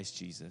in Christ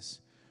Jesus,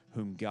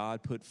 whom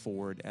God put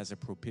forward as a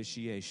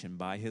propitiation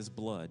by his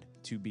blood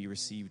to be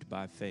received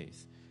by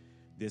faith.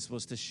 This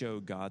was to show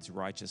God's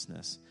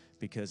righteousness,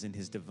 because in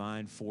his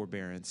divine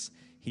forbearance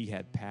he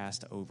had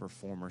passed over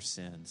former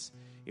sins.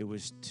 It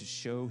was to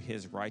show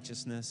his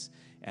righteousness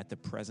at the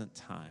present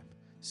time,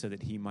 so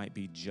that he might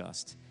be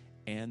just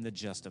and the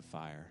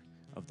justifier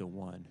of the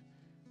one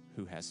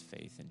who has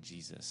faith in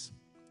Jesus.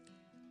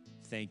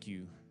 Thank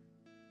you,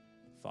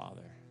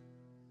 Father,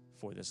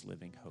 for this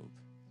living hope.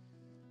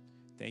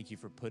 Thank you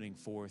for putting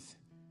forth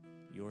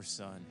your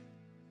Son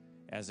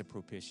as a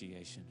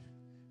propitiation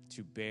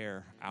to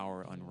bear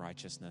our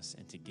unrighteousness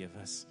and to give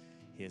us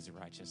his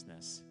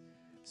righteousness,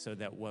 so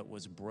that what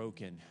was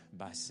broken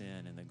by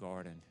sin in the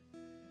garden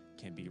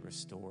can be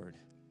restored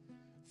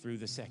through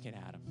the second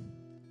Adam,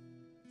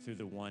 through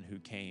the one who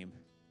came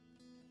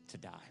to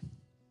die.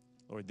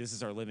 Lord, this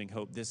is our living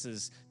hope. This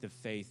is the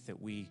faith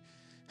that we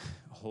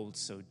hold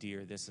so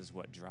dear. This is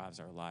what drives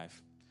our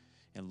life.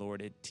 And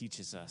Lord, it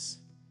teaches us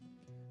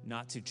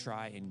not to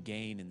try and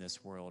gain in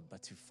this world,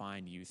 but to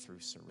find you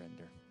through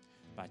surrender,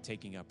 by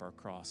taking up our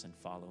cross and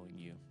following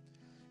you.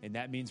 And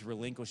that means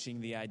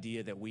relinquishing the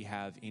idea that we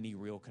have any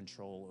real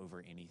control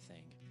over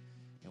anything.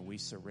 And we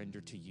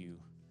surrender to you,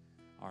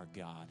 our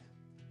God,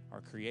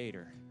 our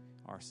Creator,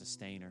 our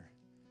Sustainer,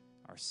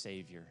 our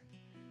Savior,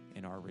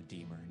 and our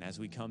Redeemer. And as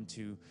we come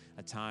to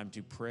a time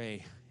to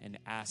pray and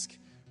ask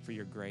for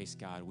your grace,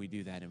 God, we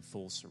do that in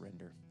full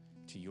surrender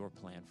to your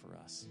plan for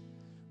us,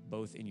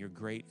 both in your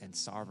great and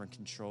sovereign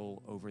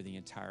control over the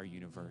entire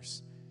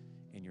universe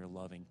and your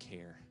loving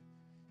care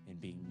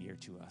and being near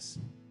to us.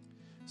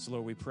 So,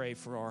 Lord, we pray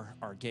for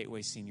our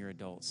Gateway senior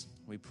adults.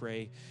 We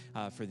pray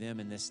for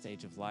them in this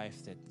stage of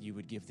life, that you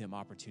would give them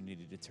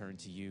opportunity to turn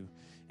to you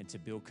and to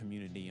build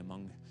community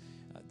among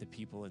the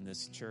people in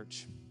this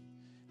church,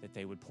 that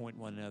they would point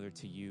one another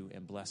to you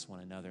and bless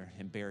one another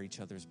and bear each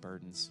other's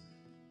burdens.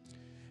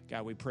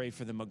 God, we pray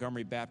for the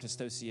Montgomery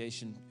Baptist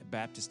Association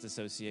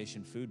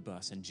food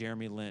bus and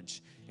Jeremy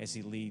Lynch as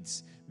he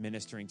leads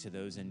ministering to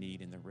those in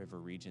need in the river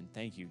region.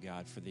 Thank you,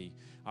 God, for the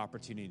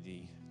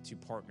opportunity to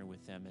partner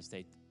with them as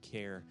they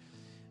care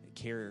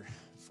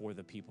for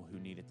the people who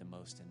need it the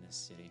most in this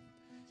city,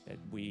 that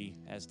we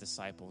as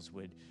disciples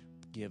would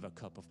give a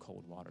cup of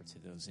cold water to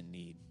those in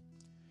need.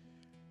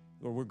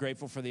 Lord, we're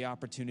grateful for the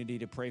opportunity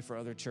to pray for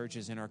other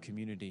churches in our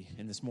community.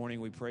 And this morning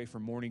we pray for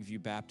Morning View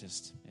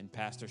Baptist and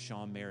Pastor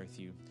Sean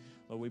Merrithew.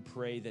 Lord, we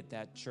pray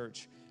that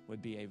church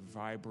would be a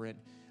vibrant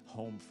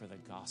home for the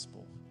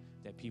gospel,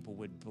 that people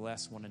would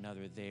bless one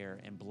another there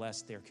and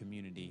bless their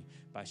community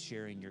by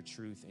sharing your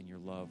truth and your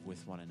love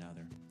with one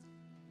another.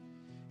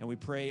 And we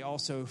pray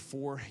also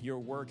for your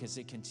work as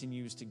it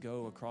continues to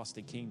go across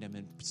the kingdom.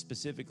 And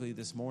specifically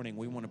this morning,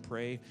 we want to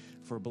pray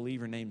for a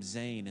believer named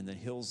Zane in the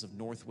hills of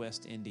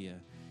northwest India,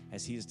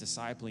 as he is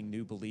discipling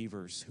new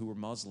believers who are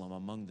Muslim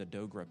among the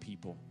Dogra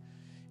people.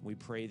 We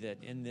pray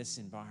that in this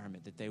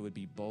environment that they would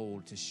be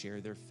bold to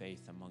share their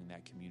faith among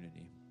that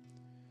community.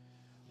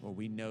 Lord,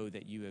 we know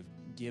that you have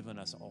given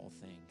us all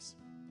things.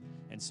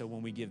 And so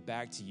when we give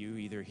back to you,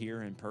 either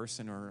here in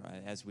person or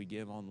as we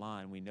give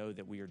online, we know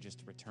that we are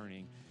just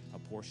returning a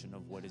portion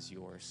of what is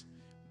yours.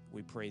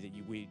 We pray that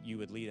you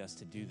would lead us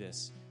to do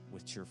this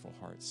with cheerful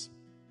hearts.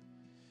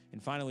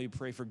 And finally, we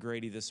pray for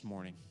Grady this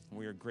morning.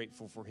 We are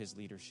grateful for his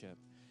leadership.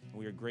 And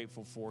we are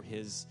grateful for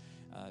his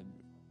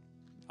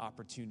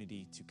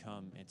opportunity to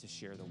come and to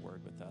share the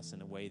word with us in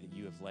the way that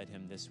you have led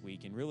him this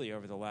week and really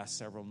over the last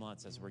several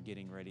months as we're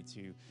getting ready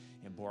to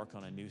embark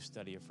on a new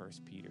study of 1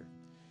 Peter.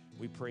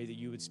 We pray that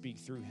you would speak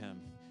through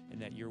him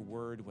and that your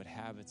word would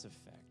have its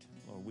effect.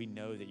 Lord, we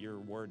know that your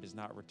word does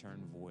not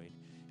return void.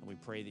 And we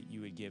pray that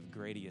you would give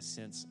Grady a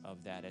sense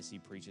of that as he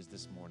preaches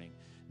this morning,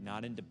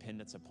 not in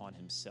dependence upon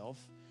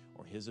himself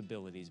or his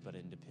abilities, but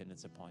in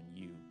dependence upon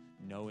you,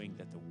 knowing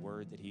that the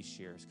word that he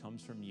shares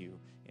comes from you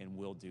and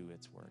will do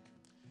its work.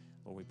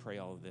 Lord, we pray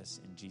all of this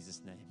in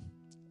Jesus' name.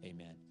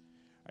 Amen.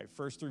 All right,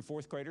 first through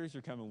fourth graders,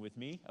 you're coming with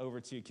me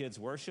over to kids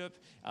worship.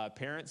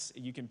 Parents,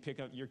 you can pick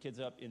up your kids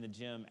up in the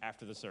gym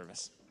after the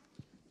service.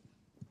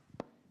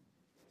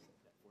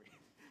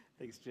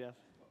 Thanks, Jeff.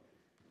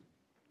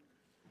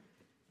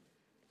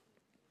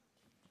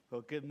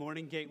 Well, good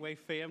morning, Gateway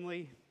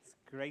family. It's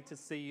great to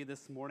see you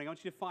this morning. I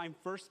want you to find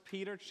 1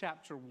 Peter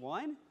chapter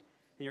 1.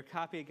 in your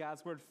copy of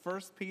God's Word,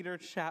 1 Peter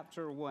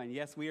chapter 1.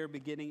 Yes, we are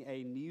beginning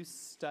a new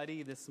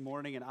study this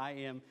morning, and I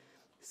am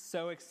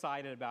so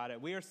excited about it.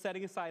 We are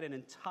setting aside an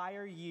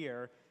entire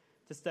year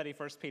to study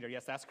 1 Peter.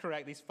 Yes, that's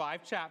correct. These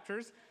 5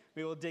 chapters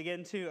we will dig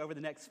into over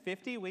the next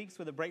 50 weeks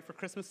with a break for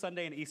Christmas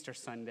Sunday and Easter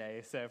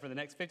Sunday. So for the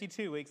next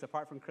 52 weeks,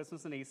 apart from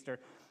Christmas and Easter,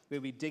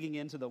 we'll be digging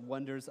into the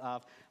wonders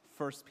of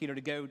 1 Peter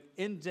to go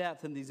in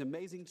depth in these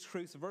amazing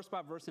truths, verse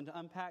by verse, and to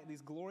unpack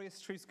these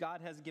glorious truths God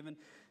has given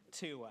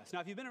to us. Now,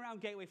 if you've been around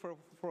Gateway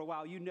for a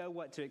while, you know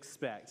what to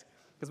expect.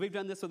 Because we've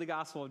done this with the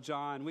Gospel of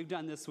John. We've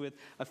done this with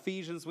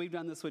Ephesians. We've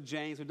done this with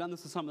James. We've done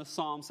this with some of the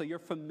Psalms. So you're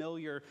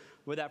familiar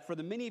with that. For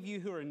the many of you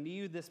who are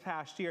new this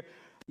past year,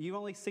 you've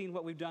only seen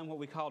what we've done, what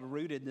we called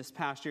Rooted this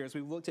past year, as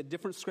we've looked at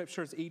different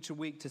scriptures each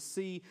week to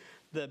see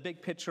the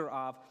big picture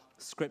of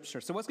Scripture.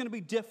 So what's going to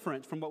be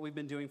different from what we've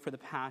been doing for the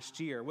past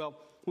year? Well,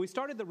 when we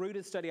started the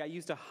Rooted study, I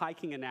used a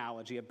hiking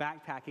analogy, a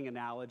backpacking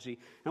analogy.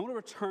 And I want to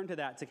return to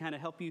that to kind of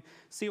help you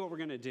see what we're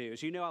going to do.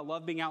 As you know, I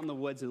love being out in the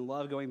woods and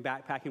love going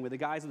backpacking with the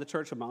guys of the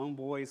church and my own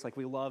boys. Like,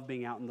 we love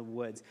being out in the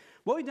woods.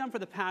 What we've done for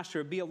the past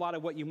year would be a lot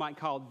of what you might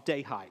call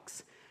day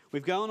hikes.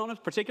 We've gone on a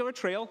particular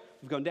trail.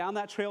 We've gone down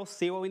that trail,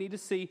 see what we need to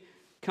see,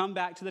 come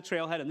back to the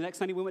trailhead, and the next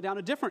Sunday we went down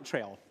a different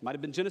trail. Might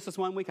have been Genesis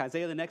one week,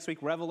 Isaiah the next week,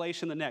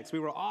 Revelation the next. We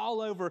were all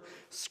over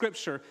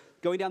Scripture,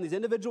 going down these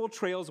individual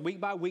trails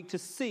week by week to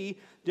see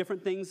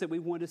different things that we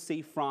wanted to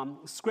see from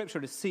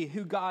Scripture, to see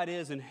who God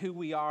is and who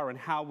we are and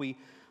how we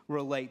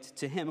relate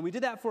to Him. And we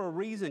did that for a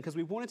reason, because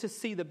we wanted to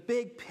see the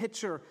big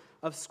picture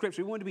of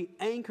Scripture. We wanted to be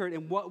anchored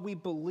in what we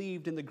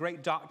believed in the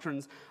great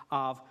doctrines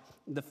of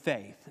the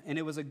faith. And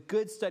it was a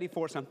good study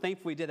for us. I'm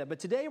thankful we did that. But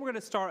today we're going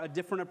to start a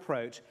different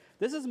approach.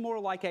 This is more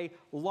like a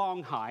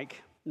long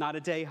hike, not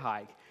a day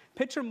hike.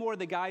 Picture more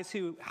the guys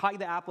who hike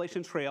the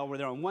Appalachian Trail, where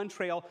they're on one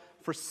trail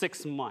for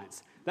 6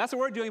 months. That's what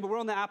we're doing, but we're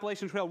on the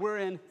Appalachian Trail. We're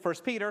in 1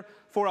 Peter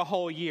for a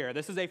whole year.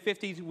 This is a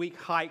 50-week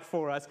hike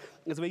for us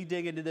as we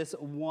dig into this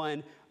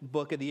one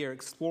book of the year,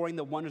 exploring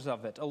the wonders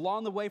of it.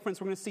 Along the way,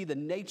 friends, we're going to see the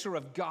nature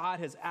of God,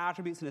 His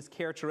attributes, and His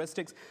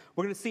characteristics.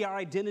 We're going to see our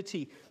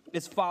identity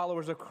as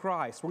followers of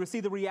Christ. We're going to see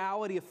the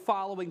reality of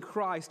following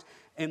Christ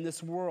in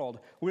this world.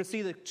 We're going to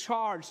see the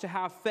charge to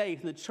have faith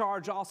and the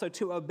charge also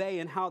to obey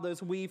and how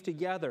those weave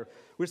together.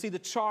 We're going to see the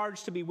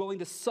charge to be willing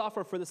to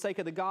suffer for the sake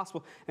of the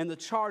gospel and the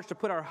charge to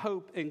put our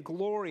hope in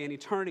glory and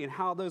eternity and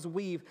how those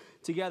weave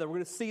together. We're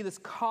going to see this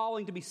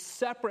calling to be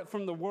separate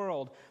from the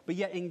world but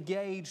yet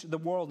engage the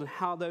world and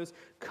how those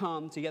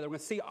come together. We're going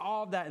to see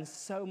all of that and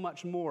so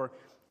much more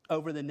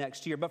over the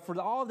next year. But for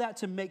all of that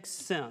to make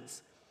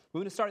sense, we're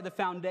going to start at the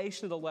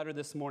foundation of the letter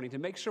this morning to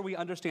make sure we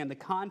understand the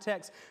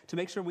context, to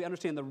make sure we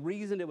understand the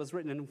reason it was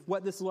written and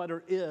what this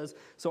letter is,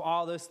 so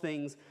all those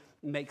things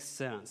make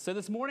sense. So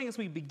this morning as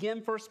we begin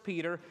 1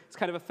 Peter, it's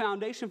kind of a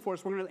foundation for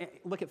us. We're going to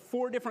look at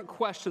 4 different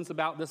questions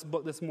about this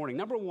book this morning.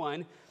 Number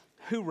 1,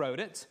 who wrote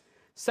it?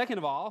 Second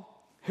of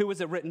all, who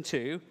was it written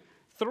to?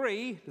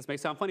 3, this may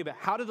sound funny, but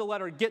how did the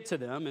letter get to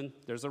them? And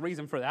there's a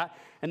reason for that.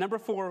 And number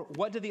 4,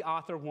 what did the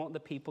author want the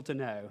people to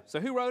know?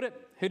 So who wrote it?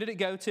 Who did it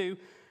go to?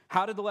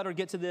 How did the letter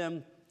get to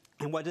them,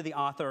 and what did the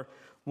author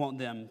want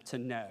them to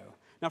know?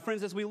 Now,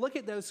 friends, as we look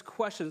at those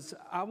questions,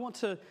 I want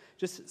to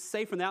just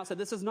say from the outset,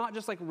 this is not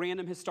just like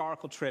random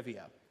historical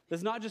trivia.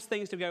 There's not just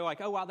things to go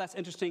like, oh, wow, that's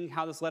interesting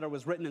how this letter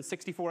was written in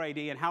 64 AD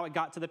and how it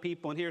got to the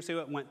people, and here's who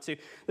it went to.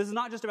 This is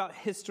not just about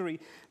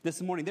history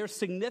this morning. There's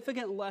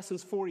significant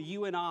lessons for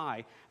you and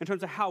I in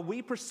terms of how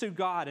we pursue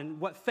God and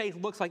what faith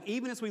looks like,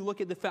 even as we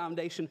look at the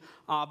foundation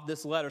of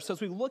this letter. So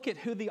as we look at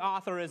who the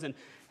author is and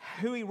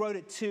who he wrote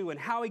it to and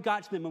how he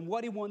got to them and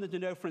what he wanted to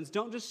know, friends,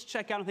 don't just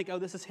check out and think, oh,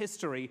 this is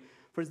history.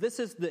 Friends, this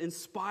is the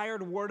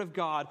inspired Word of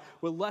God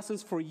with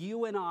lessons for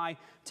you and I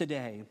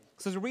today.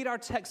 So as we read our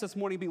text this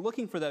morning, be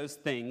looking for those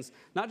things,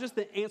 not just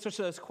the answers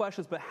to those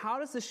questions, but how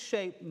does this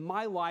shape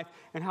my life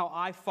and how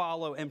I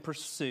follow and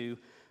pursue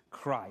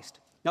Christ?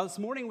 Now this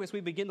morning, as we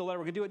begin the letter,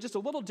 we're going to do it just a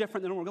little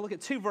different than we're going to look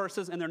at 2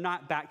 verses, and they're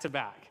not back to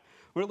back.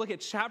 We're going to look at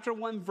chapter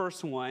 1,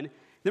 verse 1.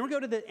 Then we'll go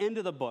to the end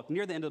of the book,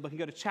 near the end of the book, and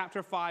go to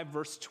chapter 5,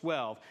 verse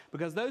 12.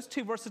 Because those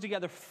 2 verses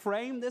together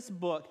frame this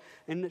book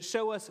and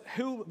show us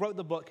who wrote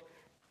the book,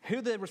 who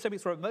the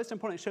recipients were. Most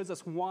important, it shows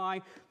us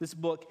why this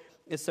book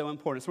is so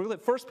important. So we're going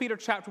to look at 1 Peter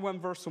chapter 1,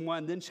 verse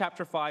 1, then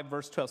chapter 5,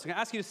 verse 12. So I'm going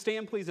to ask you to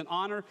stand, please, in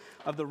honor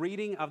of the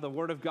reading of the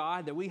Word of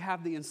God, that we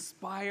have the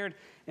inspired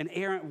and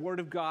inerrant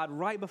Word of God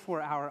right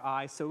before our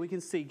eyes so we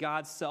can see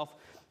God's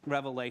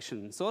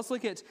self-revelation. So let's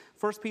look at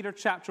 1 Peter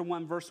chapter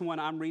 1, verse 1.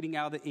 I'm reading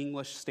out of the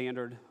English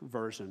Standard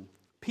Version.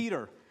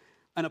 Peter,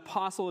 an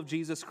apostle of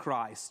Jesus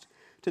Christ,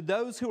 to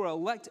those who are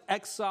elect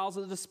exiles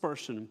of the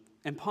dispersion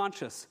in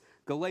Pontus,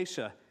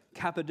 Galatia,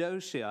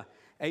 Cappadocia,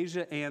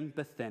 Asia, and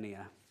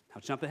Bithynia.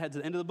 I'll jump ahead to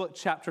the end of the book,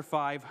 chapter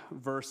 5,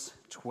 verse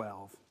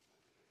 12.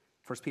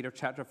 1 Peter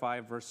chapter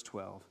 5, verse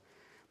 12.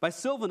 By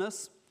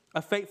Silvanus,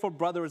 a faithful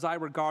brother as I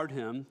regard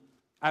him,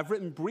 I've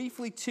written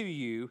briefly to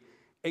you,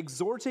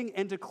 exhorting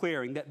and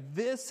declaring that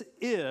this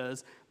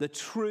is the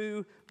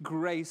true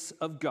grace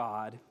of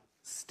God.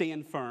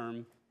 Stand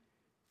firm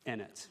in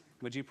it.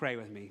 Would you pray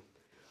with me?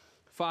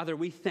 Father,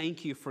 we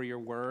thank you for your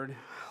word.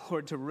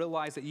 Lord, to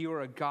realize that you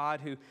are a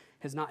God who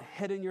has not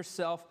hidden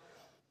yourself,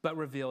 but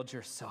revealed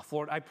yourself.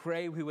 Lord, I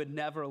pray we would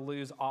never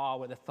lose awe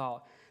with the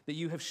thought that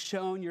you have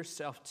shown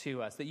yourself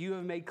to us, that you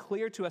have made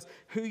clear to us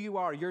who you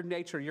are, your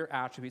nature, your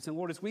attributes. And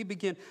Lord, as we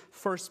begin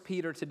 1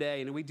 Peter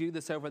today, and we do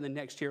this over the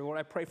next year, Lord,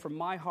 I pray from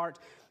my heart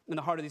and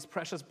the heart of these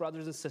precious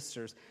brothers and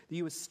sisters, that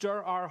you would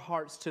stir our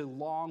hearts to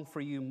long for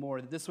you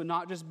more, that this would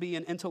not just be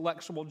an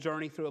intellectual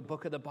journey through a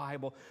book of the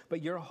Bible,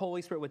 but your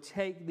Holy Spirit would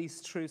take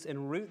these truths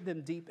and root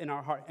them deep in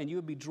our heart, and you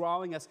would be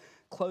drawing us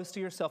close to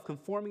yourself,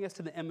 conforming us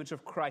to the image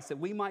of Christ, that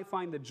we might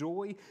find the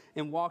joy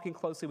in walking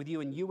closely with you,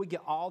 and you would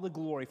get all the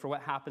glory for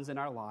what happens in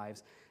our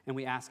lives. And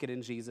we ask it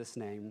in Jesus'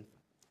 name.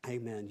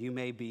 Amen. You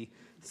may be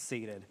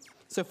seated.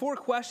 So 4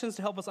 questions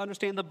to help us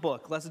understand the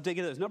book. Let's dig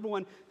into those. Number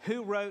 1,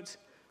 who wrote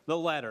the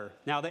letter?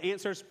 Now, the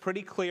answer is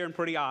pretty clear and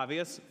pretty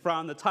obvious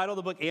from the title of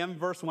the book and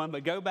verse 1,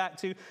 but go back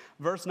to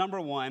verse number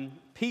 1,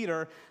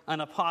 Peter, an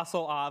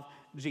apostle of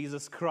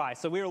Jesus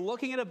Christ. So we are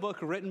looking at a book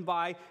written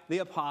by the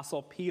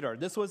apostle Peter.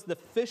 This was the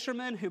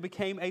fisherman who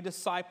became a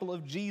disciple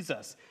of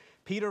Jesus.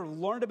 Peter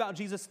learned about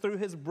Jesus through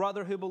his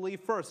brother who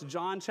believed first.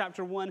 John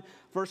chapter 1,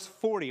 verse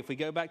 40. If we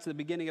go back to the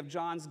beginning of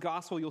John's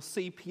gospel, you'll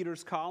see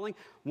Peter's calling.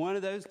 One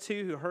of those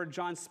 2 who heard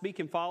John speak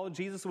and followed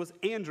Jesus was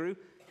Andrew.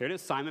 Here it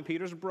is, Simon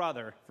Peter's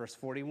brother, verse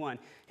 41.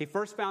 He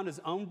first found his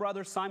own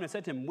brother Simon and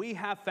said to him, "We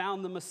have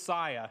found the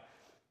Messiah,"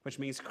 which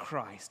means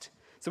Christ.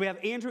 So we have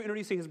Andrew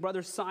introducing his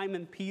brother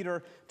Simon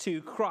Peter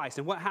to Christ.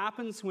 And what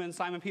happens when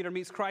Simon Peter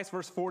meets Christ?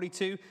 Verse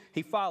 42,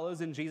 he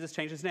follows and Jesus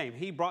changed his name.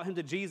 He brought him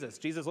to Jesus.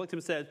 Jesus looked at him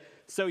and said,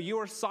 "So you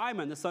are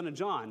Simon, the son of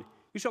John.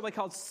 You shall be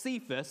called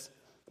Cephas,"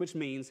 which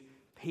means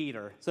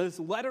Peter. So this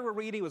letter we're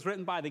reading was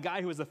written by the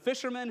guy who was a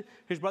fisherman,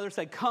 whose brother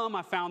said, "Come,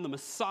 I found the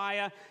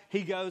Messiah."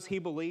 He goes, he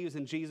believes,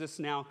 and Jesus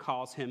now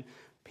calls him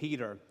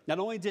Peter. Not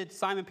only did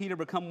Simon Peter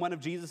become one of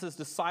Jesus'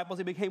 disciples,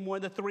 he became one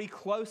of the 3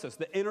 closest,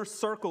 the inner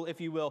circle,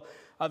 if you will,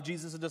 of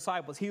Jesus'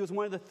 disciples. He was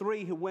one of the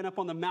 3 who went up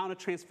on the Mount of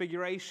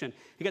Transfiguration.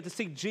 He got to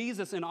see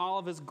Jesus in all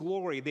of his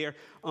glory there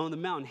on the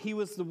mountain. He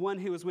was the one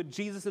who was with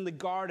Jesus in the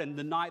garden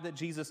the night that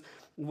Jesus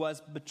was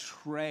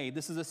betrayed.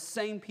 This is the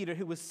same Peter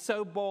who was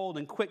so bold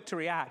and quick to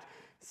react.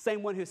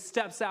 Same one who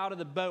steps out of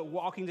the boat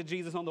walking to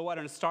Jesus on the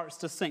water and starts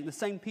to sink. The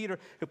same Peter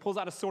who pulls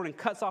out a sword and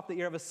cuts off the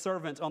ear of a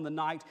servant on the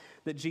night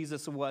that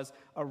Jesus was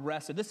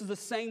arrested. This is the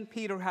same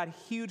Peter who had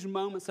huge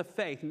moments of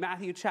faith.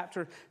 Matthew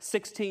chapter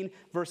 16,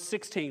 verse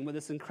 16, with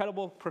this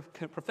incredible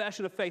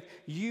profession of faith,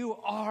 "You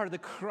are the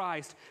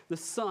Christ, the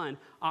Son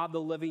of the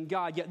living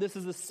God." Yet this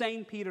is the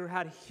same Peter who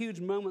had huge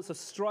moments of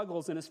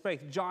struggles in his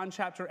faith. John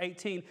chapter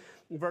 18,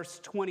 verse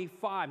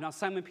 25. Now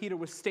Simon Peter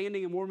was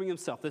standing and warming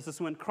himself. This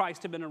is when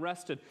Christ had been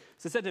arrested.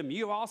 So he said to him,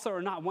 "You also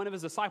are not one of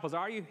his disciples,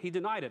 are you?" He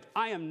denied it.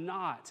 "I am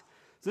not."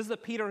 So this is the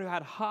Peter who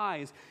had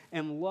highs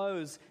and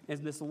lows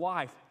in this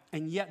life.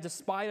 And yet,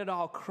 despite it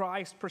all,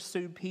 Christ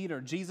pursued Peter.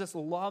 Jesus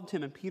loved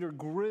him, and Peter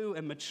grew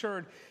and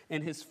matured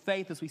in his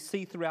faith, as we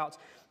see throughout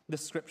the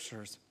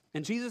scriptures.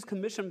 And Jesus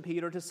commissioned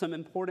Peter to some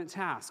important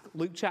tasks.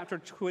 Luke chapter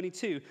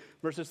 22,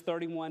 verses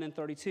 31 and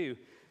 32.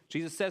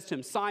 Jesus says to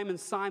him, "Simon,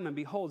 Simon,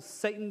 behold,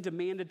 Satan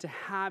demanded to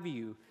have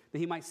you, that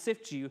he might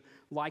sift you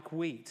like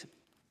wheat.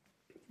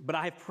 But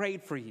I have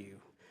prayed for you,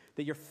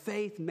 that your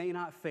faith may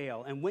not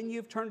fail. And when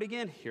you've turned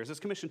again," here's his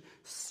commission,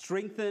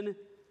 "strengthen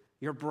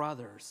your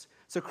brothers."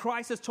 So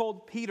Christ has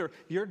told Peter,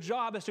 your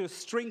job is to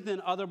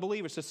strengthen other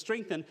believers, to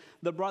strengthen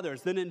the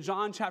brothers. Then in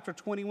John chapter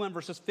 21,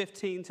 verses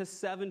 15 to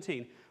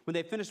 17, when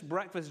they finished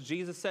breakfast,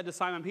 Jesus said to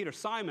Simon Peter,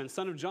 "Simon,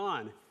 son of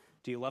John,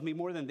 do you love me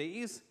more than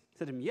these?" He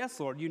said to him, "Yes,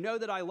 Lord, you know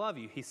that I love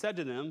you." He said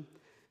to them,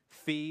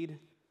 "Feed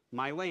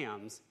my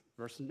lambs."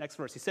 Next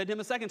verse. He said to him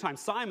a second time,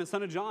 "Simon,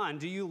 son of John,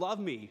 do you love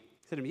me?"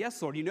 He said to him,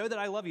 "Yes, Lord, you know that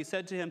I love you." He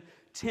said to him,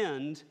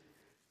 "Tend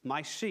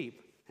my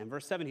sheep." And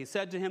verse 7, he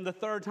said to him the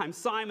third time,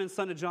 "Simon,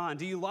 son of John,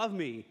 do you love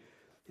me?"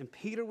 And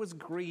Peter was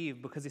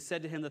grieved because he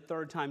said to him the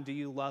third time, "Do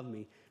you love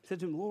me?" He said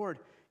to him, "Lord,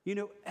 you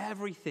know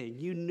everything.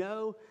 You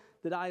know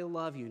that I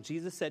love you." And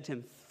Jesus said to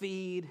him,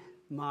 "Feed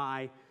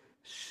my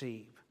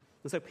sheep."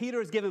 And so Peter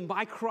is given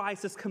by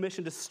Christ this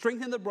commission to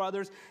strengthen the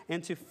brothers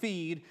and to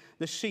feed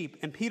the sheep.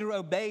 And Peter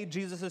obeyed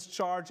Jesus'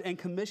 charge and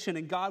commission,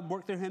 and God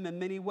worked through him in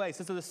many ways.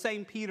 This is the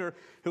same Peter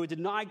who had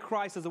denied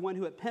Christ as the one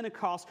who at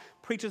Pentecost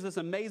preaches this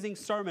amazing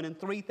sermon, and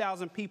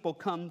 3,000 people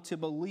come to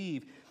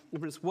believe.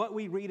 And what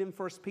we read in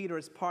 1 Peter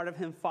is part of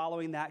him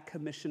following that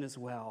commission as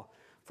well.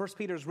 1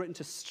 Peter is written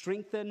to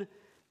strengthen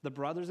the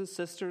brothers and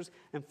sisters,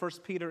 and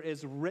 1 Peter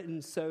is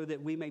written so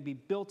that we may be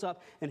built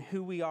up in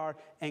who we are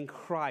in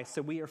Christ,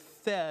 so we are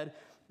fed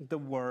the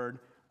Word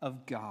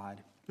of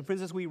God. And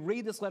friends, as we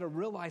read this letter,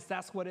 realize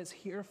that's what it's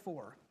here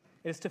for.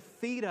 It is to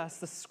feed us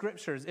the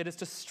Scriptures. It is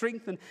to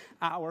strengthen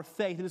our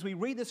faith. And as we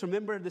read this,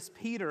 remember this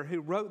Peter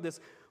who wrote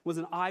this was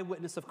an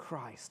eyewitness of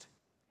Christ.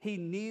 He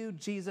knew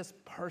Jesus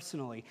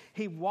personally.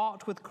 He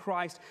walked with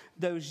Christ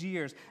those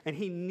years, and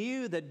he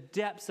knew the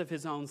depths of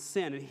his own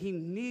sin, and he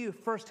knew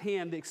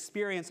firsthand the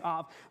experience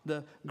of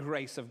the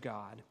grace of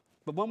God.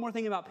 But one more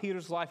thing about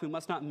Peter's life we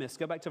must not miss.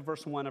 Go back to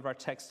verse 1 of our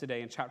text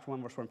today in chapter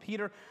 1, verse 1.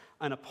 Peter,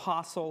 an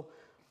apostle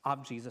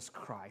of Jesus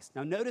Christ.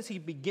 Now notice he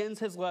begins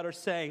his letter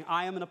saying,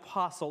 I am an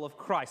apostle of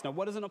Christ. Now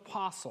what is an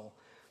apostle?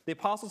 The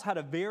apostles had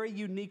a very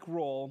unique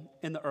role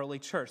in the early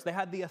church. They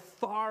had the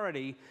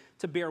authority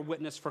to bear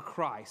witness for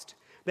Christ.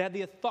 They had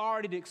the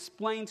authority to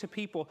explain to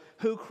people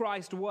who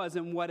Christ was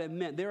and what it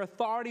meant. Their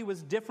authority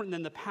was different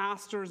than the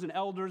pastors and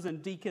elders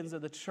and deacons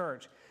of the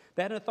church.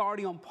 They had an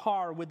authority on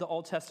par with the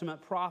Old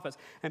Testament prophets.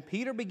 And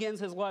Peter begins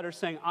his letter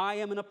saying, I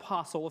am an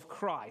apostle of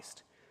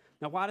Christ.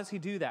 Now, why does he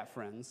do that,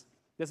 friends?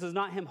 This is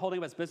not him holding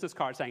up his business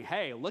card saying,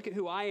 hey, look at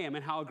who I am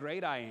and how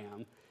great I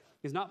am.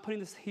 He's not putting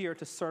this here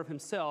to serve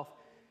himself.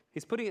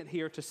 He's putting it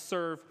here to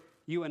serve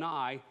you and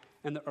I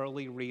and the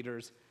early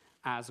readers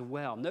as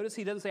well. Notice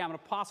he doesn't say I'm an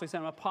apostle. He said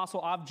I'm an apostle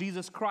of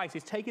Jesus Christ.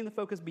 He's taking the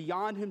focus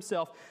beyond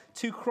himself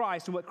to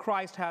Christ and what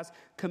Christ has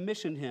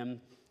commissioned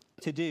him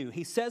to do.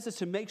 He says this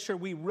to make sure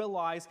we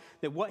realize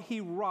that what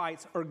he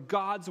writes are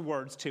God's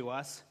words to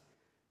us,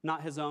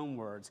 not his own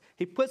words.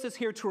 He puts us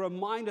here to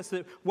remind us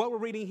that what we're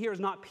reading here is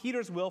not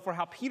Peter's will for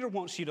how Peter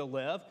wants you to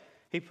live.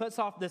 He puts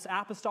off this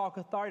apostolic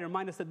authority to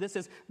remind us that this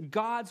is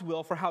God's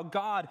will for how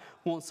God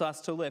wants us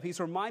to live. He's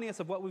reminding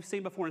us of what we've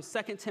seen before in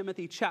 2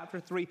 Timothy chapter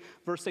 3,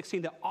 verse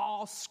 16, that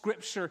all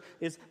Scripture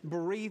is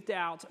breathed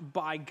out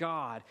by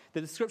God. That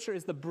the Scripture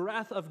is the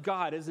breath of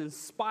God, is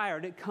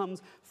inspired, it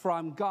comes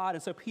from God.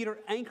 And so Peter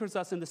anchors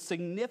us in the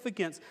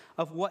significance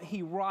of what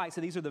he writes.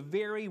 And these are the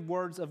very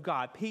words of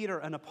God. Peter,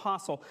 an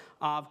apostle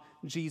of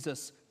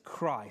Jesus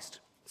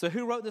Christ. So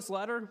who wrote this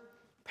letter?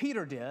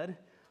 Peter did.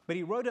 But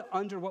he wrote it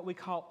under what we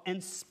call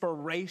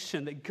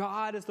inspiration, that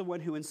God is the one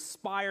who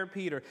inspired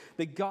Peter,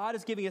 that God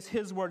is giving us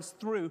his words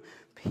through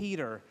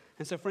Peter.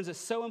 And so, friends, it's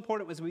so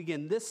important as we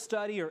begin this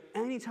study or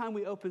anytime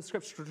we open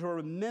Scripture to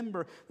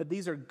remember that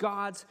these are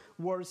God's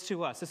words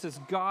to us. This is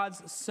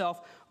God's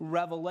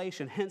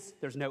self-revelation. Hence,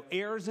 there's no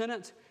errors in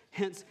it.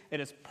 Hence, it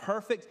is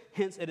perfect.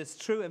 Hence, it is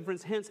true. And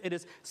friends, hence, it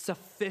is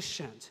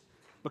sufficient.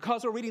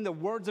 Because we're reading the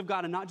words of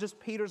God and not just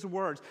Peter's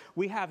words,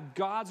 we have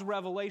God's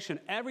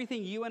revelation.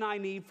 Everything you and I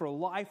need for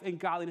life and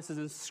godliness is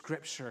in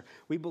Scripture.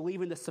 We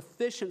believe in the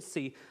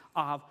sufficiency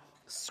of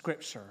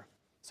Scripture.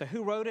 So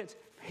who wrote it?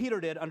 Peter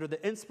did under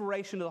the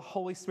inspiration of the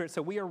Holy Spirit.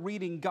 So we are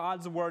reading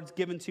God's words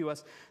given to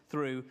us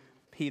through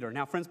Peter.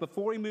 Now, friends,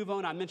 before we move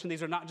on, I mentioned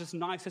these are not just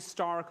nice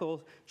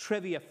historical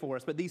trivia for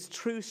us, but these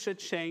truths should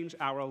change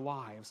our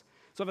lives.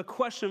 So I have a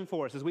question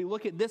for us as we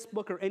look at this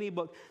book or any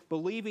book,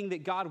 believing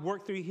that God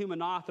worked through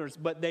human authors,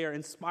 but they are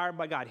inspired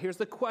by God. Here's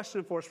the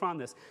question for us from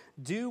this.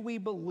 Do we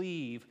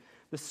believe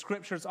the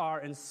Scriptures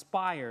are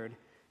inspired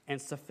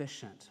and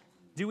sufficient?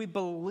 Do we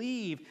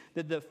believe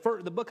that the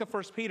book of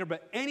 1 Peter,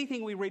 but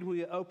anything we read when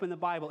we open the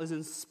Bible is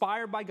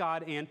inspired by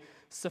God and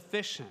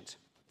sufficient?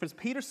 Friends,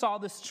 Peter saw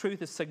this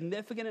truth as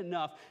significant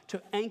enough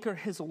to anchor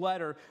his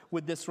letter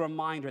with this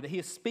reminder that he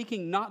is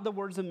speaking not the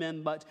words of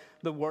men, but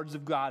the words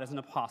of God as an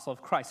apostle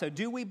of Christ. So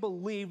do we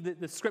believe that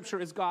the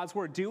Scripture is God's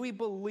word? Do we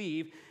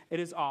believe it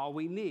is all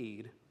we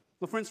need?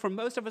 Well, friends, for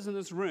most of us in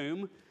this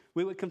room,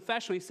 we would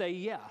confessionally say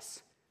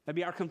yes. That'd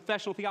be our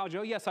confessional theology.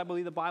 Oh, yes, I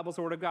believe the Bible is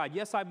the word of God.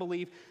 Yes, I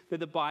believe that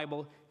the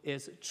Bible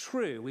is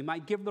true. We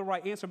might give the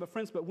right answer, but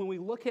friends, when we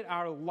look at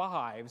our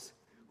lives,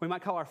 we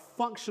might call our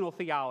functional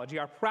theology,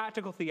 our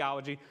practical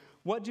theology,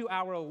 what do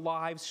our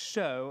lives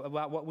show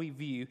about what we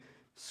view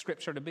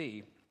Scripture to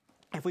be?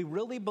 If we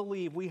really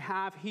believe we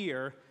have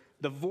here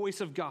the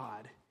voice of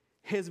God,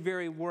 his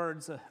very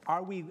words,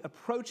 are we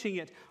approaching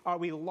it? Are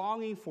we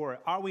longing for it?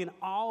 Are we in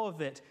awe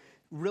of it,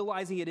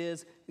 realizing it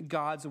is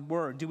God's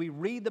word? Do we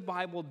read the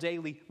Bible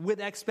daily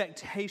with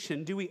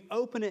expectation? Do we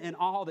open it in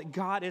awe that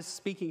God is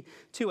speaking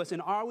to us?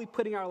 And are we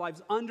putting our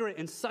lives under it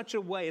in such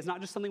a way, it's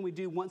not just something we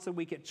do once a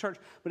week at church,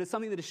 but it's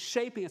something that is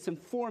shaping us,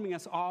 informing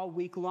us all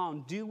week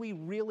long? Do we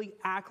really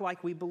act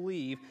like we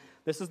believe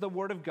this is the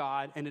word of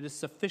God and it is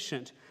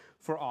sufficient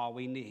for all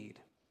we need?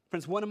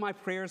 Friends, one of my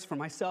prayers for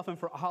myself and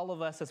for all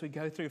of us as we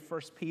go through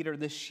 1 Peter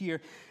this year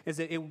is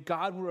that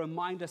God will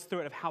remind us through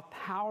it of how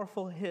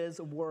powerful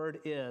his word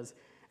is.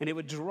 And it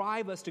would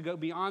drive us to go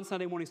beyond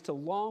Sunday mornings to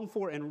long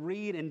for and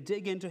read and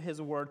dig into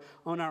his word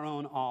on our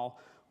own all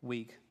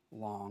week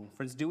long.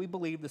 Friends, do we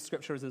believe the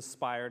Scripture is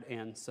inspired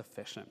and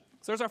sufficient?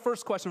 So there's our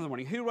first question of the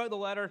morning. Who wrote the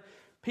letter?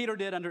 Peter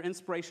did under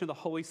inspiration of the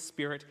Holy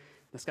Spirit.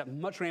 It's got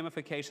much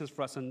ramifications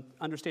for us in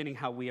understanding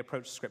how we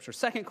approach Scripture.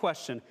 Second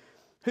question.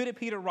 Who did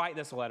Peter write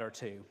this letter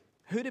to?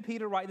 Who did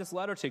Peter write this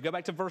letter to? Go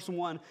back to verse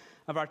 1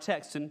 of our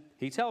text, and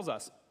he tells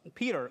us,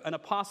 Peter, an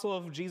apostle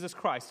of Jesus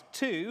Christ,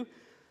 to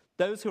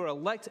those who are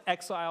elect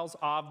exiles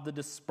of the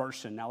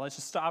dispersion. Now, let's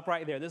just stop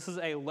right there. This is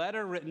a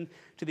letter written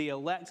to the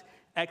elect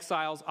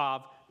exiles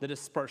of the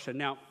dispersion.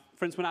 Now,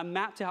 friends, when I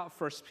mapped out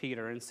 1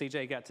 Peter, and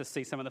CJ got to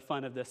see some of the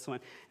fun of this one,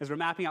 as we're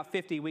mapping out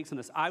 50 weeks on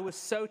this, I was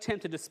so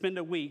tempted to spend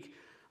a week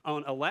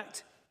on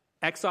elect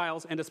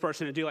exiles and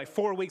dispersion and do like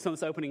 4 weeks on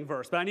this opening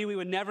verse. But I knew we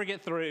would never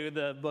get through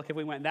the book if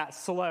we went that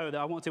slow that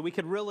I want to. We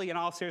could really, in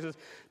all seriousness,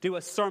 do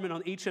a sermon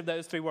on each of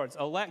those three words,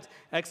 elect,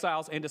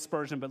 exiles, and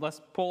dispersion. But let's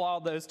pull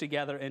all those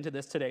together into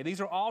this today. These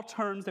are all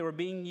terms that were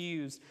being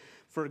used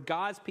for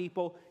God's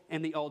people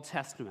in the Old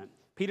Testament.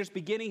 Peter's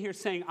beginning here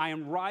saying, I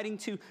am writing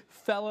to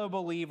fellow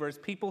believers,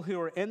 people who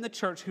are in the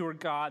church who are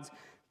God's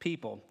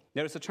people.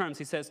 Notice the terms.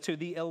 He says, to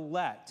the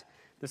elect.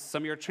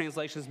 Some of your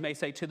translations may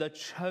say, to the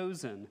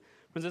chosen.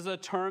 This is a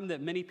term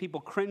that many people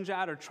cringe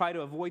at or try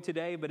to avoid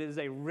today, but it is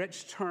a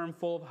rich term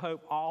full of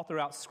hope all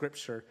throughout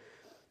Scripture.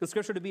 In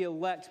Scripture, to be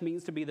elect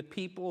means to be the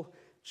people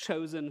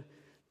chosen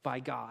by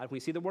God. When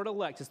you see the word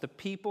elect, it's the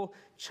people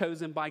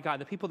chosen by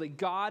God, the people that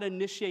God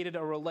initiated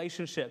a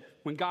relationship.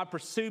 When God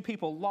pursued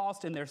people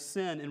lost in their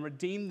sin and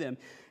redeemed them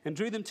and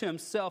drew them to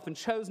himself and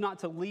chose not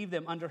to leave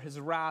them under his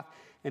wrath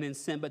and in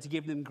sin, but to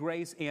give them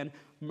grace and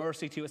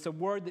mercy to. It's a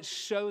word that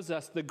shows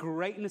us the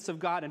greatness of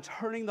God and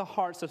turning the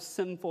hearts of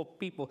sinful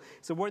people.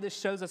 It's a word that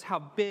shows us how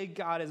big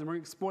God is, and we're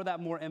going to explore that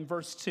more in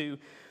verse 2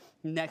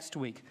 next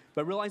week.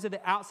 But realize at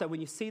the outset, when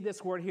you see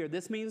this word here,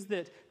 this means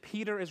that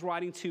Peter is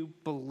writing to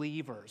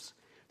believers.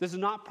 This is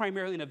not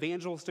primarily an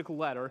evangelistic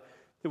letter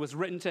that was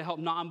written to help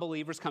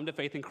non-believers come to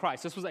faith in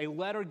Christ. This was a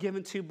letter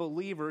given to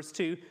believers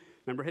to,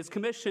 remember his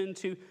commission,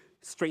 to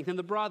strengthen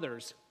the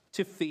brothers,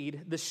 to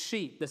feed the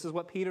sheep. This is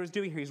what Peter is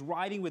doing here. He's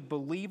writing with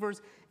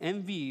believers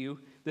in view.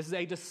 This is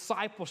a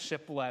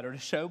discipleship letter to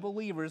show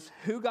believers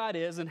who God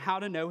is and how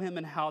to know him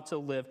and how to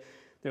live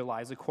their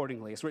lives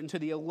accordingly. It's written to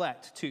the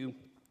elect, to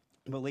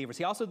believers.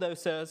 He also, though,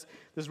 says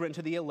this is written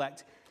to the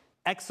elect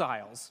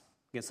exiles.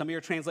 Again, some of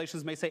your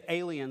translations may say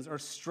aliens or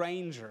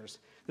strangers.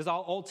 There's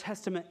all Old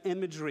Testament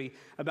imagery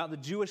about the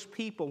Jewish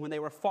people when they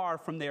were far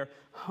from their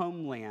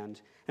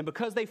homeland. And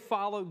because they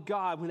followed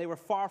God when they were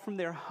far from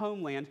their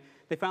homeland,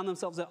 they found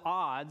themselves at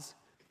odds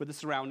with the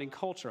surrounding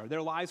culture.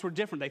 Their lives were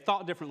different. They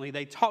thought differently.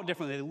 They talked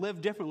differently. They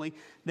lived differently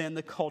than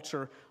the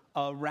culture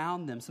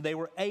around them. So they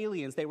were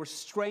aliens. They were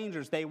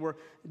strangers. They were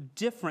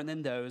different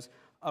than those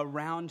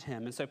around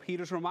him. And so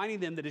Peter's reminding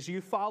them that as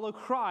you follow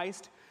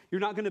Christ, you're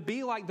not going to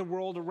be like the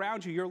world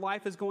around you. Your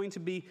life is going to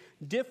be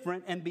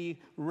different, and be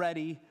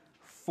ready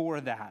for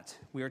that.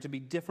 We are to be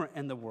different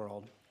in the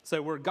world.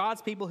 So we're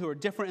God's people who are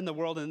different in the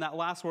world. And in that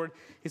last word,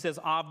 he says,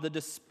 of the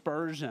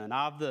dispersion,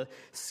 of the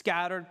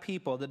scattered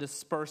people, the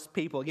dispersed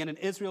people. Again, in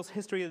Israel's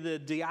history of the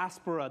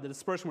diaspora, the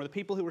dispersion, were the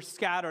people who were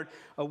scattered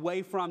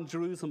away from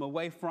Jerusalem,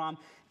 away from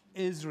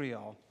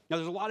Israel. Now,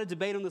 there's a lot of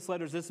debate on this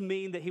letter. Does this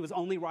mean that he was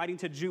only writing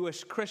to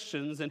Jewish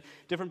Christians? And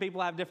different people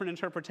have different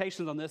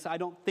interpretations on this. I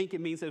don't think it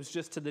means it was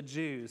just to the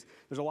Jews.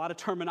 There's a lot of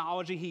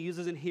terminology he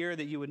uses in here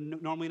that you would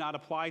normally not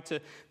apply to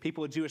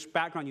people with Jewish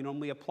background. You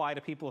normally apply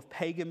to people of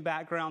pagan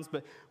backgrounds.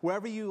 But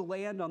wherever you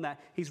land on that,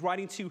 he's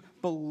writing to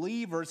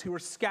believers who are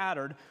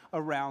scattered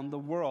around the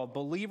world.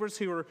 Believers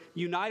who are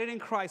united in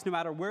Christ no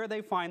matter where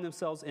they find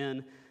themselves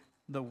in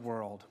the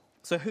world.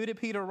 So who did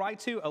Peter write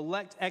to?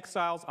 Elect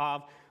exiles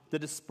of the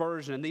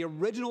dispersion. The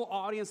original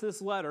audience of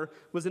this letter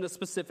was in a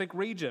specific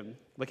region.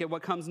 Look at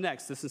what comes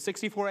next. This is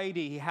 64 AD.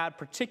 He had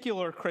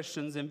particular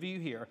Christians in view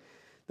here.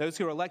 Those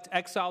who are elect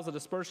exiles of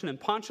dispersion in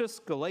Pontus,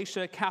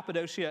 Galatia,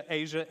 Cappadocia,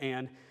 Asia,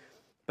 and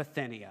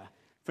Bithynia.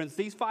 Friends,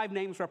 these 5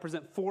 names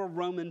represent 4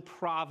 Roman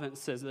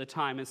provinces at the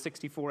time in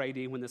 64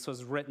 AD when this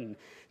was written.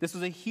 This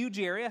was a huge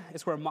area.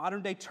 It's where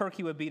modern-day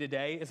Turkey would be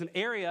today. It's an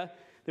area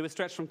that would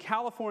stretch from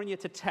California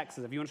to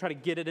Texas, if you want to try to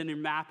get it in your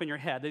map in your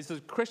head. These are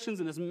Christians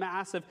in this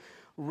massive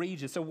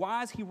region. So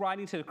why is he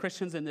writing to the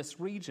Christians in this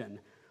region?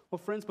 Well,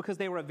 friends, because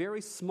they were a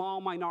very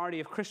small minority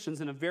of Christians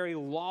in a very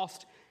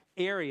lost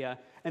area,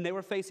 and they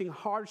were facing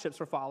hardships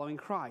for following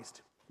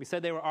Christ. We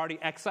said they were already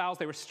exiles,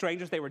 they were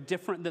strangers, they were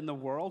different than the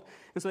world,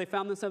 and so they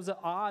found themselves at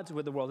odds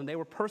with the world, and they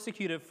were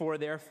persecuted for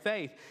their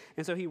faith.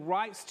 And so he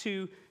writes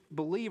to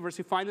believers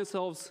who find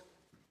themselves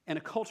in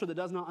a culture that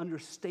does not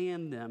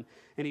understand them,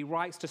 and he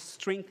writes to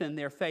strengthen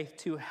their faith,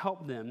 to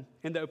help them.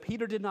 And though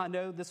Peter did not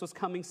know this was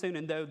coming soon,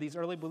 and though these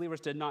early believers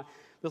did not,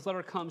 this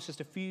letter comes just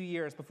a few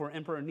years before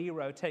Emperor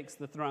Nero takes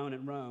the throne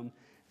in Rome,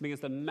 and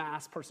begins the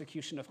mass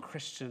persecution of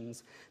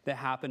Christians that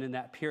happened in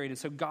that period. And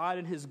so God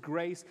in his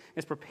grace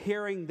is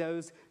preparing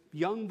those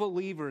young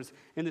believers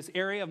in this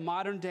area of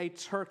modern-day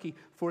Turkey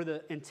for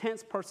the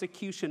intense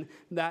persecution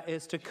that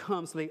is to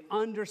come, so they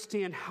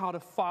understand how to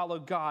follow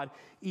God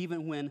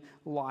even when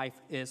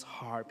life is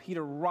hard.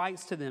 Peter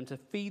writes to them to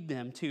feed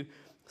them, to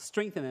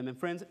strengthen them. And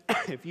friends,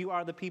 if you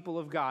are the people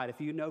of God, if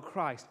you know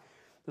Christ,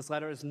 this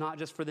letter is not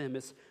just for them,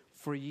 it's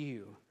for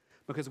you.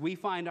 Because we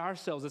find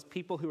ourselves as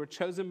people who are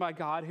chosen by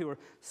God, who are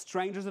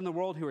strangers in the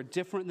world, who are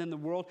different than the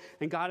world.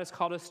 And God has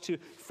called us to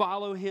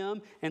follow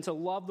him and to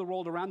love the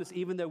world around us,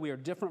 even though we are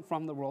different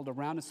from the world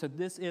around us. So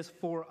this is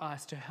for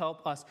us to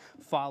help us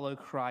follow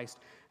Christ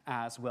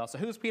as well. So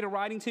who is Peter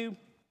writing to?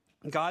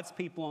 God's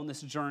people on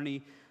this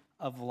journey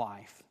of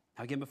life.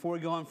 Now again, before we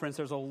go on, friends,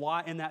 there's a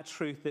lot in that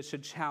truth that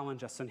should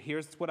challenge us. And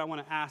here's what I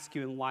want to ask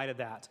you in light of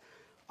that.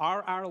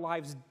 Are our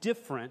lives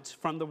different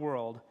from the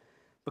world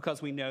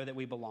because we know that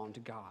we belong to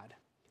God?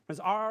 Friends,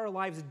 are our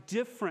lives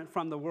different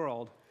from the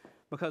world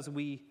because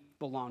we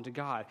belong to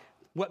God?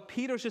 What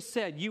Peter just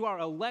said, you are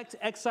elect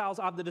exiles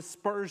of the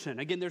dispersion.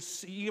 Again,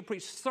 you can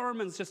preach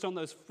sermons just on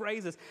those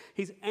phrases.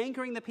 He's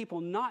anchoring the people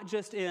not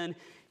just in,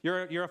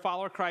 you're a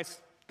follower of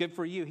Christ, good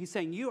for you. He's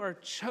saying you are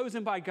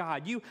chosen by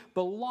God. You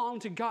belong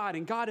to God,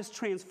 and God is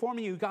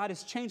transforming you. God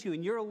is changing you,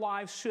 and your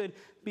life should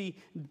be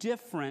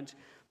different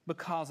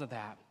because of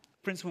that.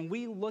 Friends, when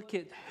we look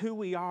at who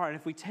we are, and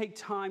if we take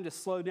time to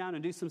slow down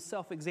and do some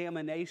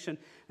self-examination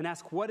and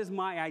ask, what is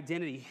my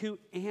identity? Who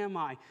am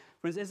I?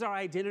 Friends, is our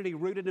identity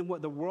rooted in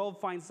what the world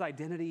finds its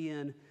identity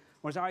in?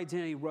 Or is our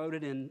identity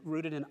rooted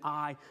in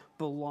I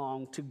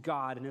belong to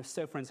God? And if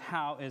so, friends,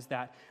 how is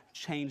that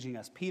changing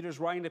us? Peter's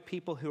writing to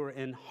people who are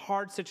in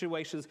hard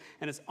situations,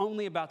 and it's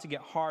only about to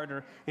get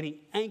harder, and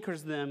he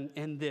anchors them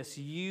in this.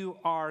 You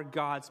are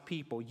God's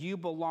people. You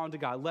belong to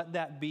God. Let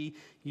that be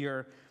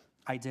your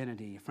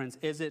identity. Friends,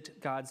 is it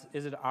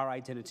our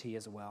identity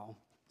as well?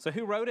 So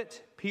who wrote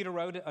it? Peter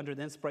wrote it under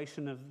the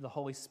inspiration of the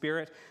Holy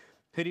Spirit.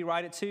 Who did he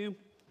write it to?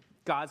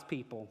 God's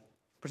people.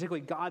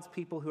 Particularly God's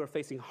people who are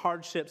facing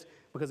hardships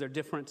because they're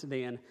different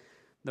than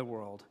the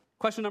world.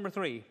 Question number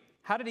 3,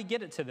 how did he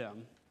get it to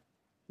them?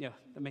 Yeah,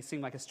 that may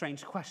seem like a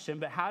strange question,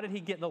 but how did he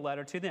get the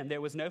letter to them?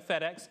 There was no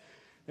FedEx,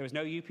 there was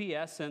no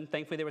UPS, and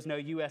thankfully there was no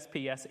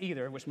USPS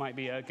either, which might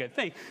be a good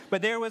thing.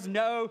 But there was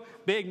no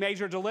big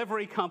major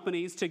delivery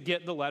companies to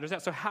get the letters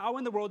out. So how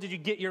in the world did you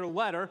get your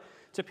letter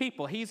to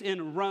people? He's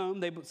in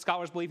Rome.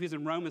 Scholars believe he's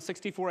in Rome in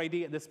 64 AD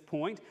at this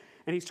point.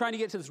 And he's trying to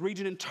get to this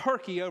region in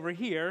Turkey over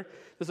here.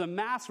 There's a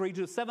mass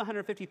region of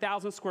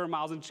 750,000 square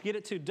miles. And to get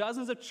it to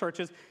dozens of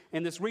churches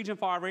in this region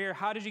far over here,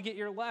 how did you get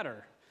your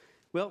letter?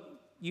 Well,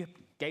 you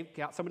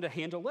got someone to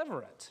hand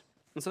deliver it.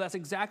 And so that's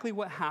exactly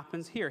what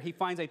happens here. He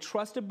finds a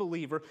trusted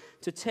believer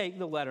to take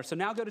the letter. So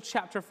now go to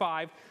chapter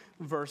 5,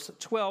 verse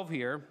 12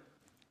 here.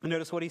 And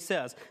notice what he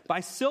says. By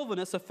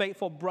Silvanus, a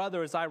faithful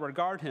brother as I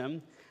regard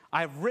him,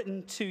 I have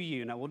written to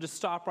you. Now we'll just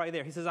stop right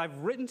there. He says, I've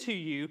written to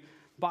you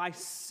by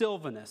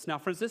Silvanus. Now,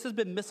 friends, this has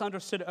been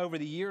misunderstood over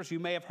the years. You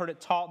may have heard it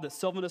taught that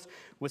Silvanus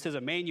was his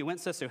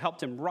amanuensis who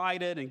helped him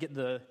write it and get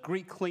the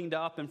Greek cleaned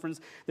up. And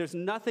friends, there's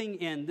nothing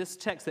in this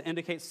text that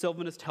indicates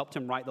Silvanus helped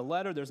him write the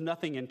letter. There's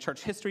nothing in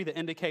church history that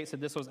indicates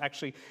that this was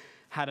actually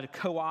had a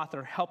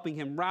co-author helping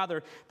him.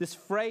 Rather, this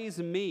phrase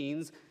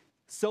means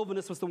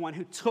Silvanus was the one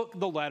who took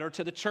the letter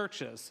to the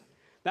churches.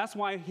 That's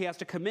why he has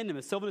to commend him.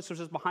 As Silvanus was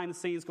just behind the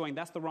scenes going,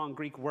 that's the wrong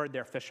Greek word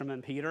there,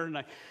 fisherman, Peter.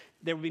 And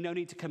there would be no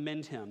need to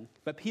commend him.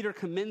 But Peter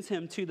commends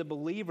him to the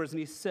believers, and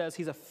he says,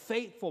 he's a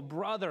faithful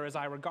brother as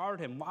I regard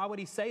him. Why would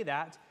he say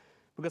that?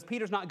 Because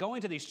Peter's not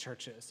going to these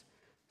churches.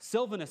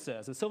 Silvanus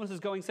is. And Silvanus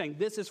is going saying,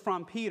 this is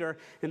from Peter.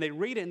 And they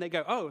read it, and they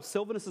go, oh,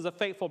 Silvanus is a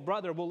faithful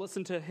brother. We'll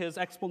listen to his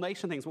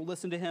explanation things. We'll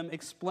listen to him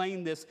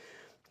explain this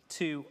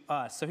to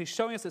us. So he's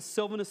showing us that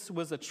Silvanus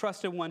was a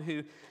trusted one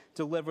who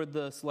delivered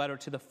this letter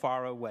to the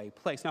faraway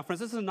place. Now, friends,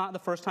 this is not the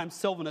first time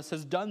Silvanus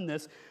has done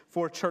this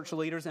for church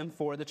leaders and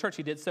for the church.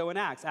 He did so in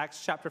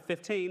Acts chapter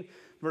 15,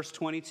 verse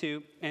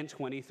 22 and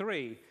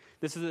 23.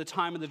 This is the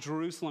time of the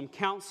Jerusalem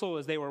Council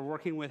as they were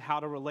working with how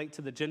to relate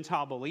to the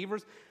Gentile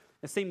believers.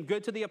 It seemed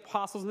good to the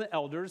apostles and the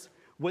elders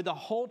with the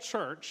whole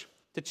church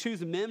to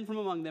choose men from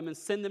among them and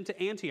send them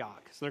to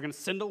Antioch. So they're going to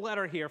send a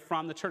letter here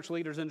from the church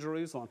leaders in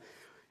Jerusalem.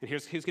 And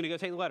here's who's going to go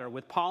take the letter.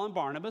 With Paul and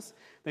Barnabas,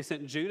 they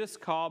sent Judas,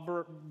 called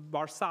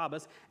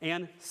Barsabbas,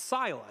 and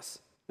Silas.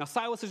 Now,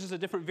 Silas is just a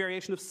different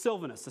variation of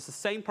Silvanus. It's the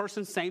same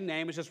person, same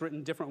name. It's just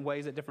written different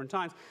ways at different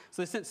times.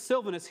 So they sent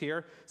Silvanus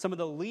here, some of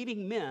the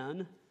leading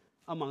men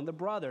among the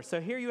brothers. So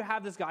here you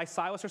have this guy,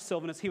 Silas or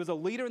Silvanus. He was a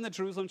leader in the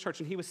Jerusalem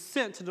church, and he was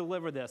sent to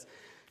deliver this.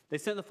 They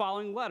sent the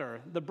following letter.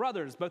 The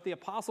brothers, both the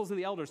apostles and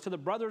the elders, to the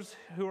brothers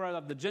who are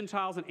of the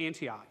Gentiles in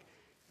Antioch.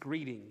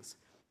 Greetings.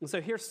 And so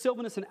here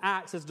Silvanus in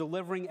Acts is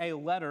delivering a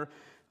letter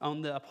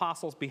on the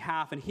apostles'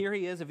 behalf. And here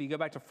he is, if you go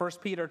back to 1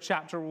 Peter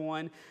chapter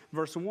 1,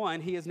 verse 1,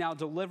 he is now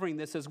delivering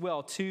this as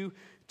well to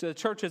the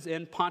churches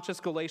in Pontus,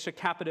 Galatia,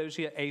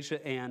 Cappadocia,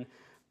 Asia, and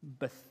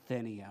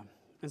Bithynia.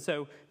 And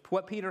so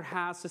what Peter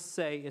has to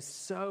say is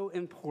so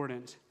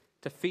important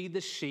to feed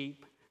the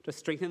sheep, to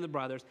strengthen the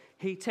brothers.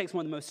 He takes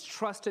one of the most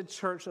trusted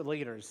church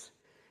leaders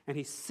and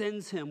he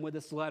sends him with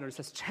this letter and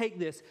says, take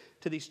this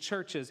to these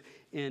churches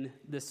in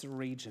this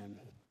region.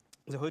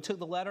 So who took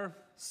the letter?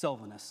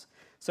 Silvanus.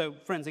 So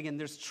friends, again,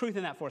 there's truth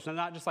in that for us. And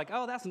not just like,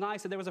 oh, that's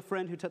nice that there was a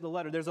friend who took the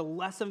letter. There's a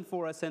lesson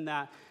for us in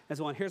that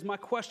as well. And here's my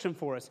question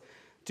for us.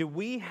 Do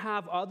we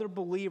have other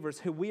believers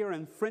who we are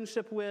in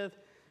friendship with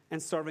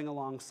and serving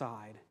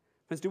alongside?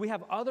 Friends, do we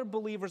have other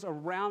believers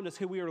around us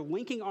who we are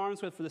linking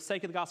arms with for the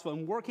sake of the gospel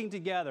and working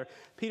together?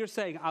 Peter's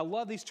saying, I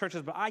love these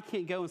churches, but I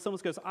can't go. And someone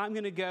goes, I'm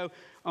going to go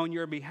on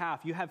your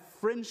behalf. You have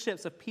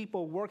friendships of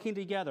people working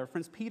together.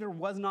 Friends, Peter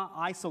was not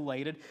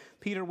isolated.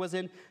 Peter was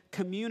in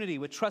community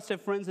with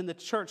trusted friends in the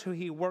church who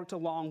he worked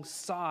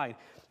alongside.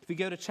 If you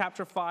go to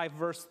chapter 5,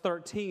 verse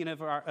 13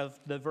 of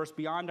the verse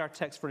beyond our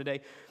text for today,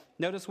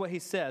 notice what he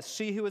says.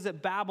 She who is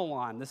at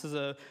Babylon, this is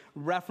a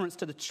reference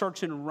to the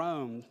church in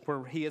Rome,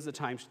 where he is at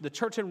times. The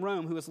church in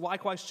Rome, who is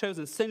likewise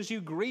chosen, sends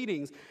you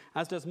greetings,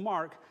 as does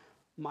Mark,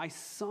 my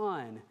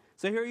son.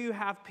 So here you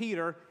have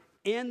Peter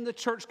in the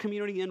church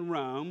community in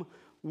Rome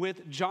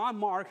with John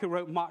Mark, who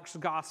wrote Mark's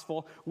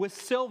gospel, with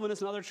Silvanus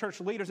and other church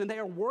leaders, and they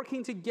are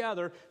working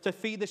together to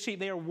feed the sheep.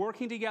 They are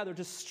working together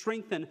to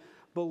strengthen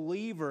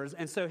believers.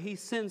 And so he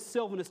sends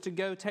Silvanus to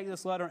go take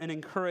this letter and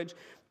encourage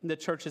the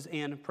churches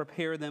and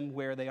prepare them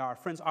where they are.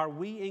 Friends, are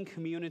we in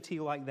community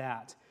like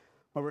that,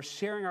 where we're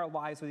sharing our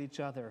lives with each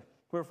other,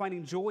 where we're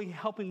finding joy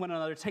helping one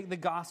another take the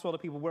gospel to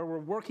people, where we're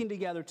working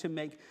together to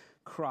make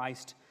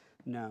Christ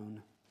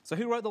known? So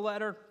who wrote the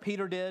letter?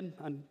 Peter did,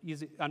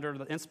 under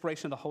the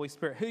inspiration of the Holy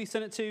Spirit. Who he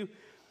sent it to?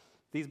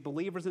 These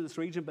believers in this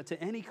region, but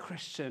to any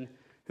Christian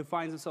who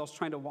finds themselves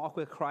trying to walk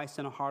with Christ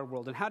in a hard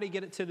world. And how did he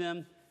get it to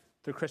them?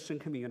 Through Christian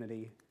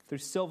community, through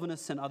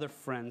Silvanus and other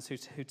friends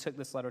who took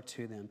this letter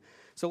to them.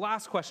 So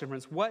last question,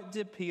 friends. What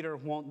did Peter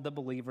want the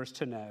believers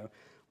to know?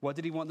 What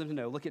did he want them to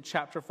know? Look at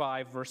chapter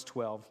 5, verse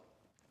 12.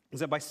 It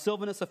said, by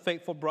Silvanus, a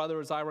faithful brother,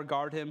 as I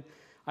regard him,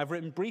 I've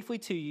written briefly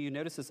to you,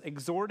 notice this,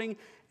 exhorting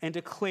and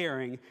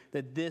declaring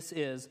that this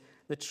is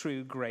the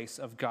true grace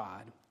of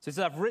God. So he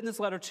says, I've written this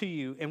letter to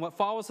you, and what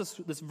follows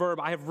this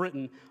verb, I have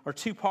written, are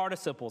two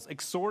participles,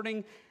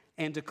 exhorting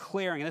and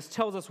declaring. And this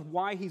tells us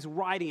why he's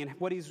writing and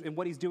what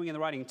he's doing in the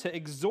writing. To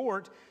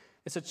exhort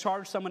is to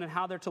charge someone in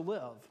how they're to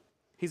live.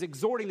 He's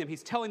exhorting them.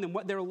 He's telling them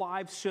what their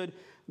lives should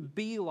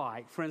be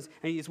like, friends.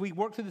 And as we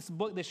work through this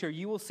book this year,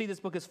 you will see this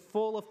book is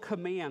full of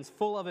commands,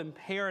 full of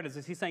imperatives.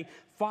 As he's saying,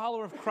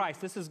 follower of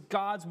Christ, this is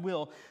God's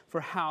will for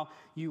how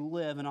you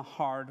live in a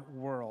hard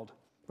world.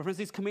 But friends,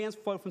 these commands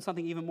flow from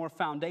something even more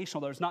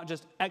foundational. There's not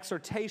just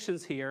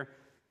exhortations here.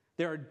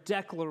 There are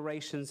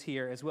declarations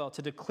here as well.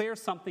 To declare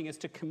something is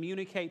to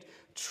communicate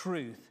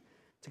truth,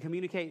 to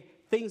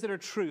communicate things that are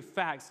true,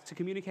 facts, to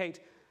communicate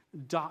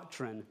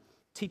doctrine,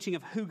 teaching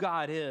of who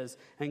God is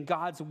and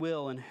God's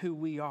will and who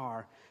we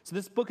are. So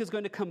this book is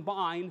going to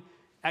combine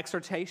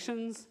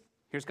exhortations,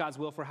 here's God's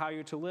will for how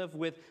you're to live,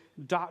 with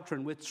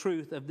doctrine, with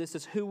truth of this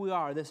is who we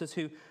are, this is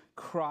who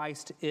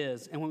Christ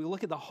is. And when we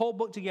look at the whole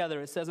book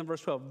together, it says in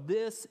verse 12,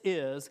 this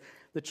is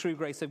the true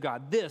grace of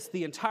God. This,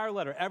 the entire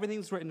letter, everything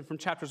that's written from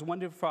chapters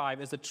 1 to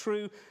 5 is the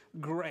true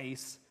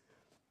grace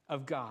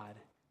of God.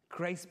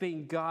 Grace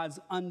being God's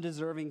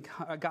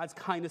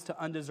kindness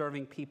to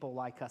undeserving people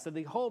like us. So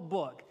the whole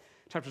book,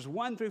 chapters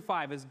 1 through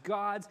 5, is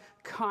God's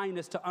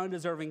kindness to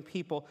undeserving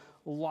people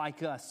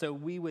like us. So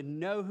we would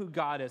know who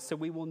God is. So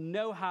we will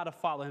know how to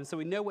follow him. So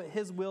we know what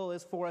his will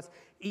is for us,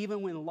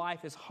 even when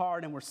life is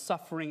hard and we're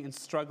suffering and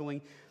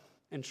struggling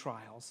in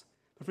trials.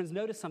 But friends,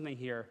 notice something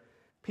here.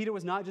 Peter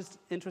was not just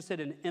interested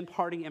in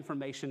imparting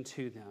information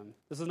to them.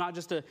 This is not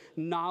just a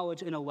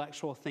knowledge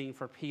intellectual thing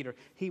for Peter.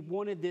 He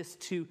wanted this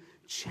to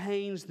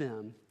change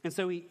them. And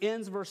so he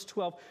ends verse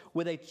 12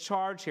 with a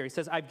charge here. He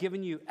says, I've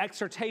given you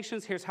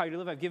exhortations. Here's how you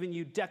live. I've given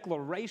you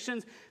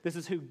declarations. This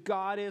is who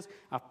God is.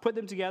 I've put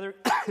them together.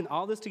 And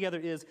all this together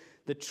is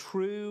the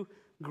true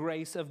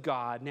grace of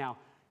God. Now,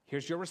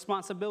 here's your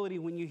responsibility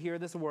when you hear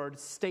this word.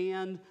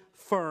 Stand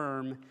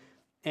firm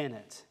in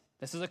it.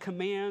 This is a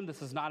command.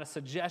 This is not a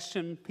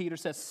suggestion. Peter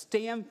says,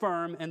 stand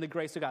firm in the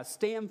grace of God.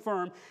 Stand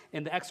firm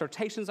in the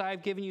exhortations I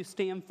have given you.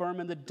 Stand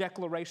firm in the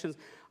declarations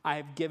I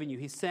have given you.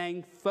 He's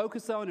saying,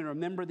 focus on and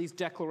remember these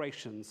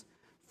declarations.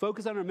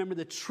 Focus on and remember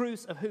the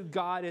truths of who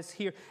God is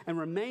here and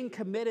remain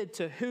committed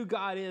to who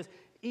God is,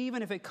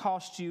 even if it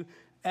costs you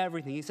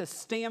everything. He says,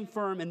 stand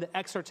firm in the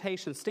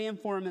exhortation, stand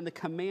firm in the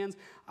commands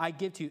I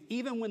give to you,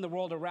 even when the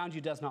world around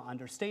you does not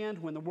understand,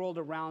 when the world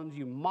around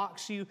you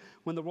mocks you,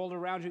 when the world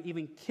around you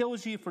even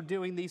kills you for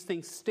doing these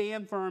things.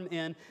 Stand firm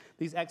in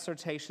these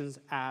exhortations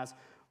as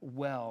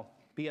well.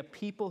 Be a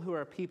people who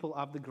are a people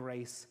of the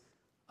grace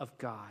of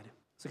God.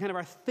 So kind of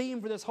our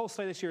theme for this whole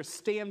study this year is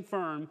stand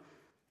firm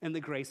in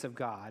the grace of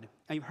God.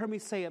 And you've heard me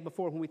say it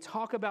before. When we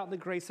talk about the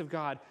grace of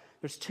God,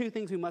 there's two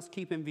things we must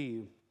keep in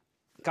view.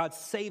 God's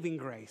saving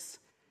grace,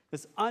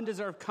 this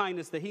undeserved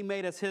kindness that he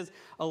made us his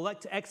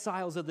elect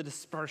exiles of the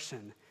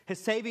dispersion. His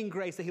saving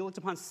grace that he looked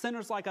upon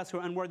sinners like us who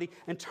are unworthy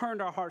and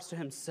turned our hearts to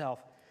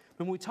himself.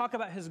 When we talk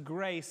about his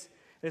grace,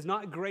 it is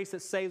not grace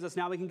that saves us.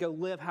 Now we can go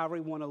live however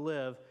we want to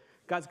live.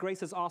 God's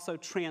grace is also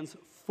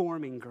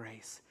transforming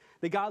grace.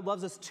 That God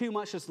loves us too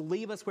much just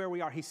leave us where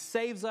we are. He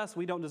saves us.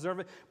 We don't deserve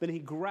it. But he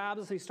grabs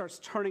us and he starts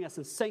turning us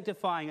and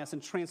sanctifying us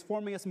and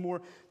transforming us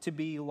more to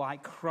be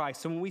like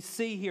Christ. So when we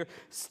see here,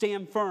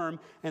 stand firm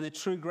in the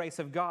true grace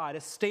of God,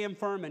 it's stand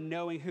firm in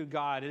knowing who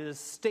God is.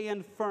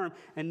 Stand firm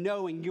in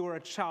knowing you are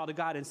a child of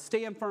God. And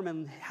stand firm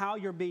in how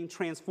you're being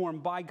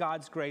transformed by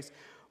God's grace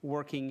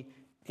working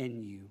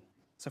in you.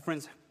 So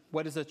friends,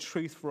 what is the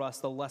truth for us,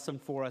 the lesson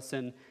for us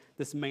in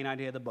this main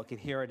idea of the book? And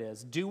here it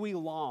is. Do we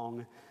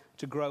long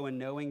to grow in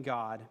knowing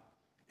God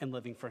and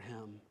living for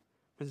him?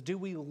 Friends, do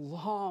we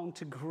long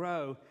to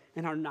grow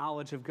in our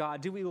knowledge of God?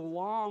 Do we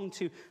long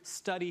to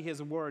study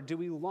his word? Do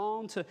we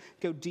long to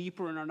go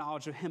deeper in our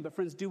knowledge of him? But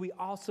friends, do we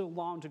also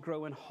long to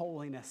grow in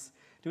holiness?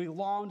 Do we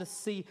long to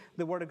see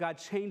the word of God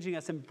changing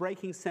us and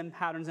breaking sin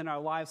patterns in our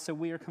lives so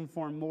we are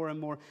conformed more and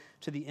more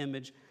to the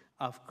image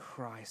of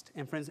Christ?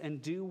 And friends,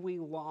 and do we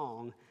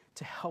long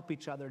to help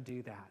each other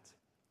do that?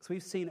 So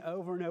we've seen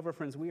over and over,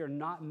 friends, we are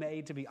not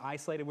made to be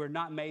isolated. We're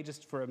not made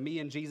just for a me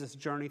and Jesus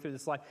journey through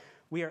this life.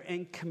 We are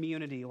in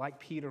community like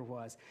Peter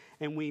was.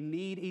 And we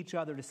need each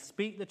other to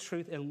speak the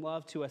truth and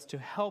love to us, to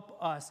help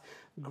us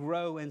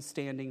grow in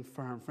standing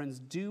firm. Friends,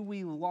 do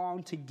we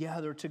long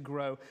together to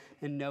grow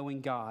in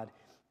knowing God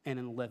and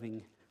in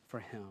living for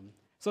him?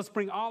 So let's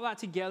bring all that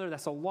together.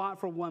 That's a lot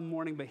for one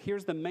morning, but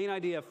here's the main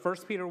idea of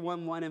 1 Peter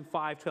 1:1 and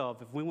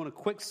 5:12. If we want a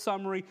quick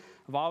summary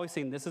of all we've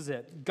seen, this is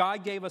it.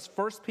 God gave us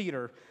 1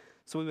 Peter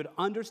so we would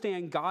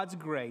understand God's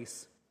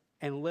grace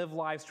and live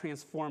lives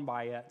transformed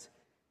by it,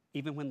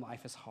 even when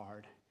life is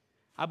hard.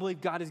 I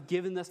believe God has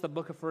given us the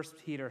book of 1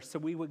 Peter so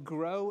we would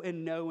grow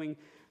in knowing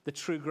the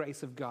true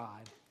grace of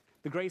God.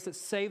 The grace that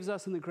saves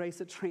us and the grace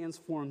that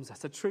transforms us.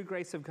 The true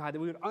grace of God.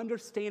 That we would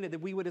understand it. That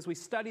we would, as we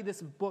study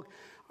this book,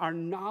 our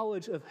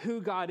knowledge of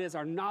who God is,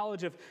 our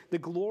knowledge of the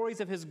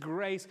glories of his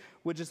grace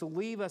would just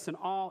leave us in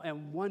awe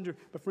and wonder.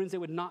 But friends, it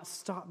would not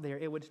stop there.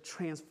 It would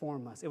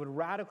transform us. It would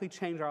radically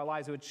change our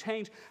lives. It would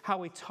change how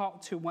we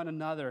talk to one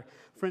another.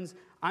 Friends,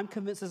 I'm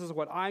convinced this is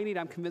what I need.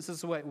 I'm convinced this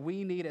is what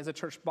we need as a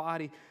church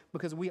body,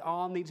 because we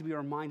all need to be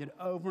reminded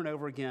over and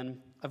over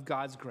again of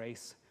God's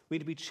grace. We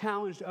need to be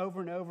challenged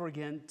over and over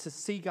again to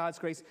see God's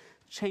grace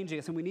changing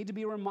us. And we need to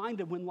be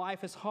reminded when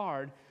life is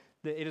hard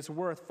that it is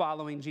worth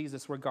following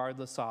Jesus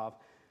regardless of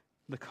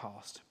the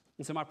cost.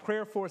 And so my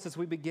prayer for us as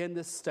we begin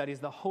this study is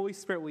the Holy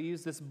Spirit will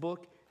use this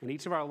book in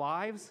each of our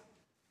lives,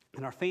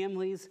 in our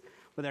families,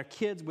 with our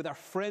kids, with our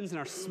friends, in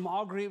our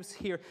small groups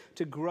here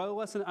to grow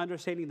us in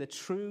understanding the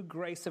true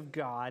grace of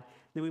God,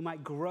 that we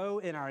might grow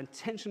in our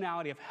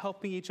intentionality of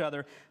helping each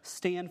other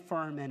stand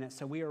firm in it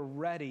so we are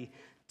ready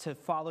to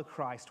follow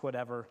Christ,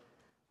 whatever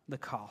the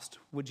cost.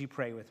 Would you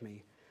pray with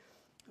me?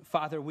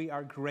 Father, we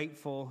are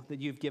grateful that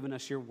you've given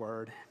us your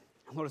word.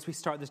 Lord, as we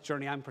start this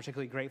journey, I'm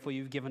particularly grateful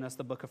you've given us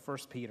the book of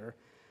 1 Peter,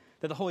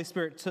 that the Holy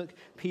Spirit took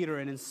Peter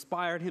and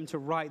inspired him to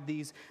write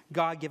these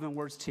God-given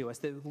words to us,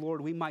 that,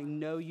 Lord, we might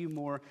know you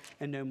more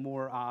and know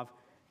more of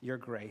your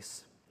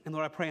grace. And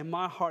Lord, I pray in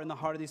my heart and the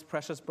heart of these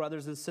precious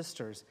brothers and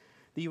sisters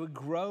that you would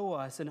grow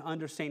us in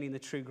understanding the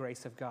true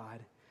grace of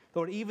God.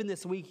 Lord, even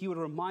this week, you would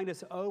remind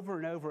us over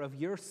and over of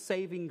your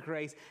saving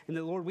grace, and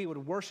that, Lord, we would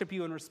worship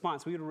you in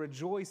response. We would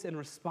rejoice in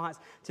response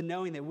to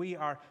knowing that we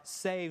are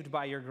saved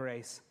by your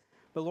grace.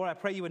 But, Lord, I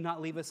pray you would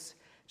not leave us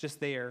just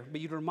there,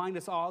 but you'd remind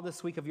us all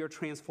this week of your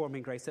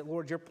transforming grace, that,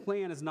 Lord, your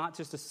plan is not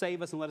just to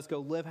save us and let us go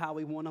live how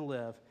we want to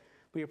live,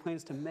 but your plan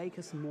is to make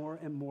us more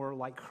and more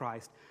like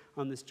Christ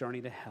on this journey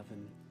to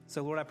heaven.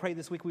 So, Lord, I pray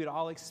this week we would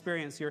all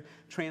experience your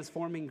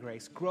transforming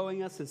grace,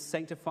 growing us and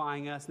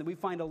sanctifying us, and that we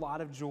find a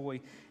lot of joy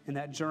in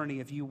that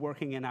journey of you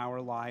working in our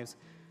lives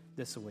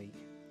this week.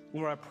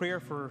 Lord, I pray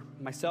for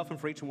myself and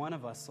for each one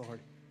of us,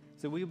 Lord,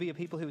 so we would be a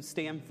people who would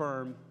stand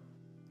firm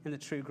in the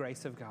true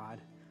grace of God,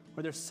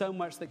 where there's so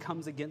much that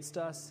comes against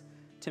us,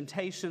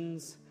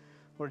 temptations,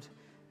 Lord,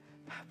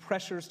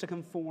 pressures to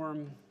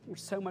conform, where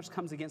so much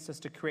comes against us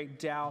to create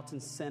doubt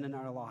and sin in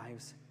our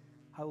lives.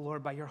 Oh,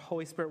 Lord, by your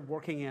Holy Spirit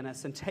working in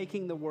us and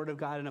taking the word of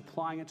God and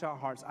applying it to our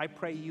hearts, I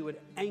pray you would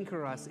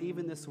anchor us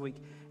even this week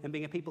in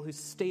being a people who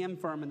stand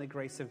firm in the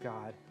grace of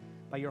God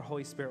by your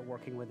Holy Spirit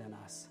working within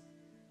us.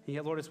 And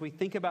yet, Lord, as we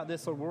think about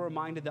this, Lord, we're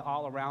reminded that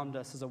all around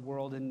us is a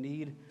world in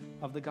need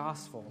of the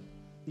gospel.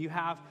 You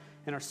have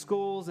in our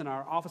schools, in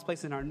our office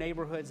places, in our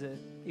neighborhoods,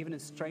 even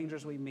as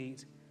strangers we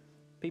meet,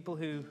 people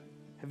who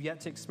have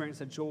yet to experience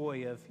the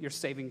joy of your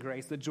saving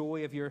grace, the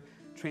joy of your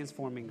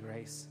transforming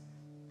grace.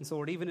 And so,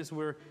 Lord, even as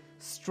we're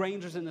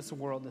strangers in this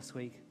world this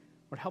week,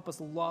 Lord, help us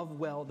love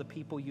well the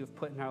people you have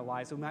put in our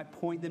lives, so we might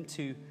point them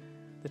to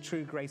the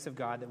true grace of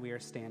God that we are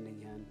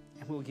standing in.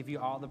 And we will give you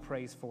all the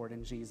praise for it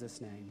in Jesus'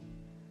 name.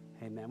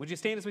 Amen. Would you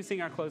stand as we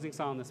sing our closing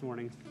song this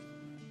morning?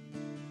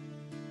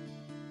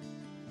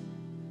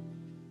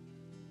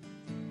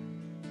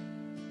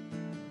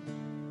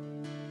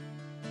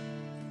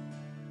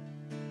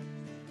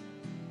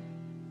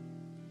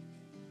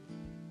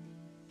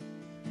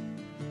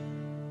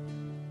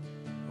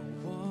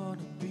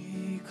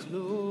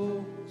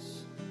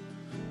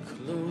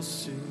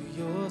 Close to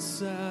your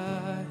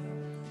side,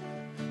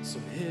 so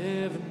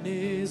heaven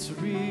is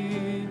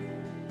real,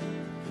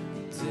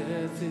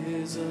 death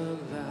is a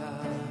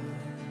lie.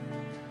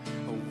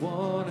 I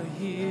want to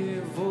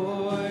hear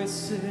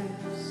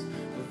voices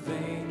of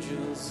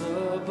angels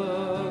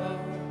above,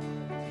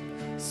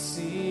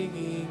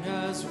 singing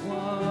as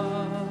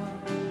one.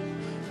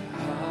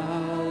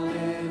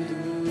 Hallelujah,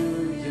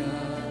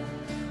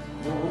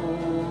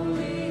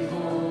 holy,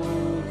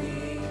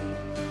 holy,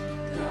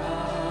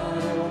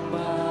 God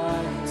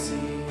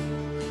Almighty,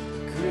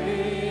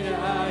 great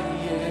I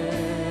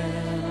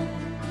am,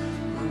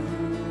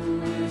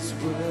 who is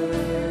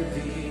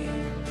worthy,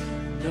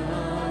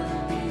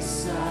 none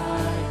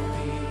beside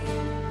me,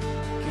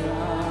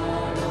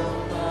 God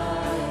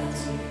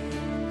Almighty,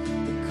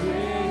 the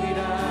great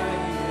I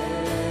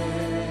am.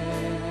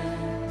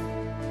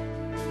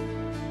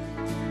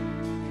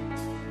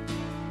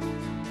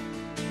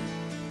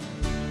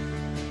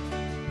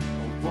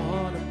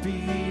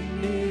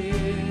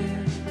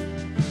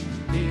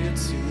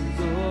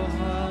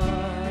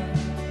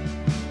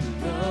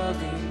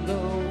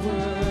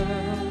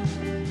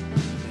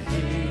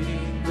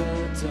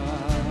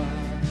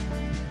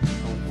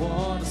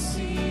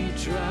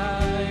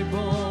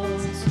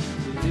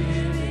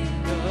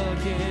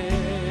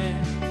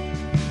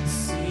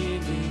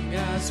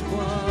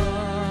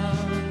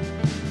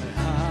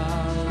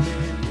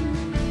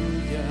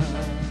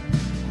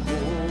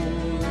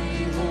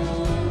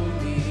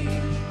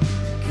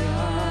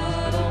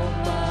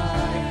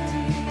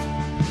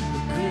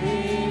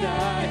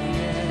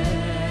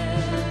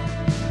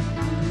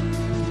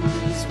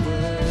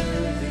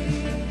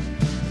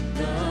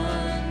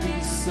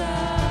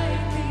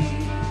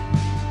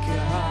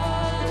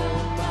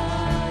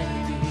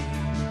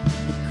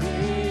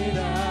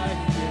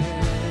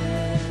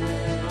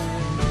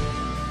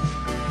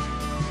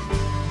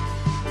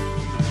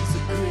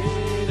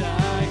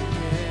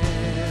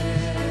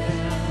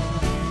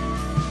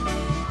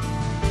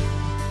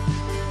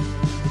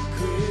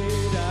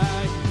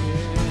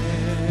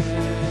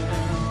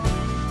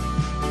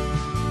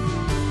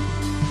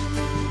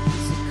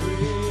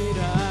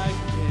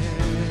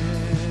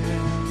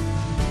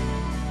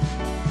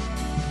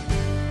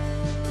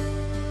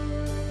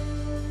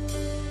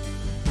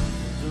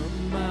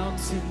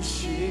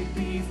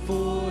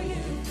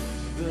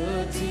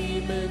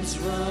 demons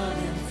run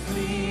and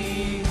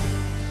flee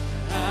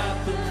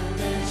at the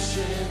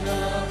mention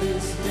of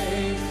his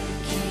name,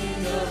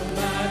 King of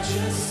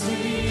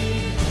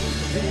majesty.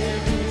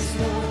 There is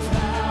no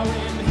power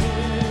in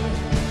him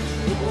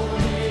or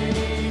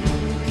any who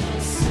can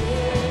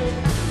save.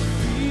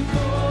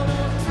 Before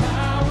the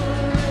power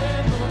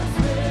and the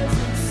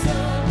presence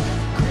of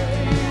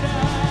great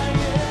I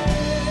am,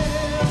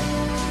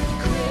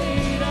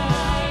 great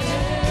I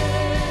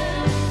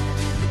am,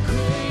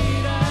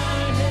 great I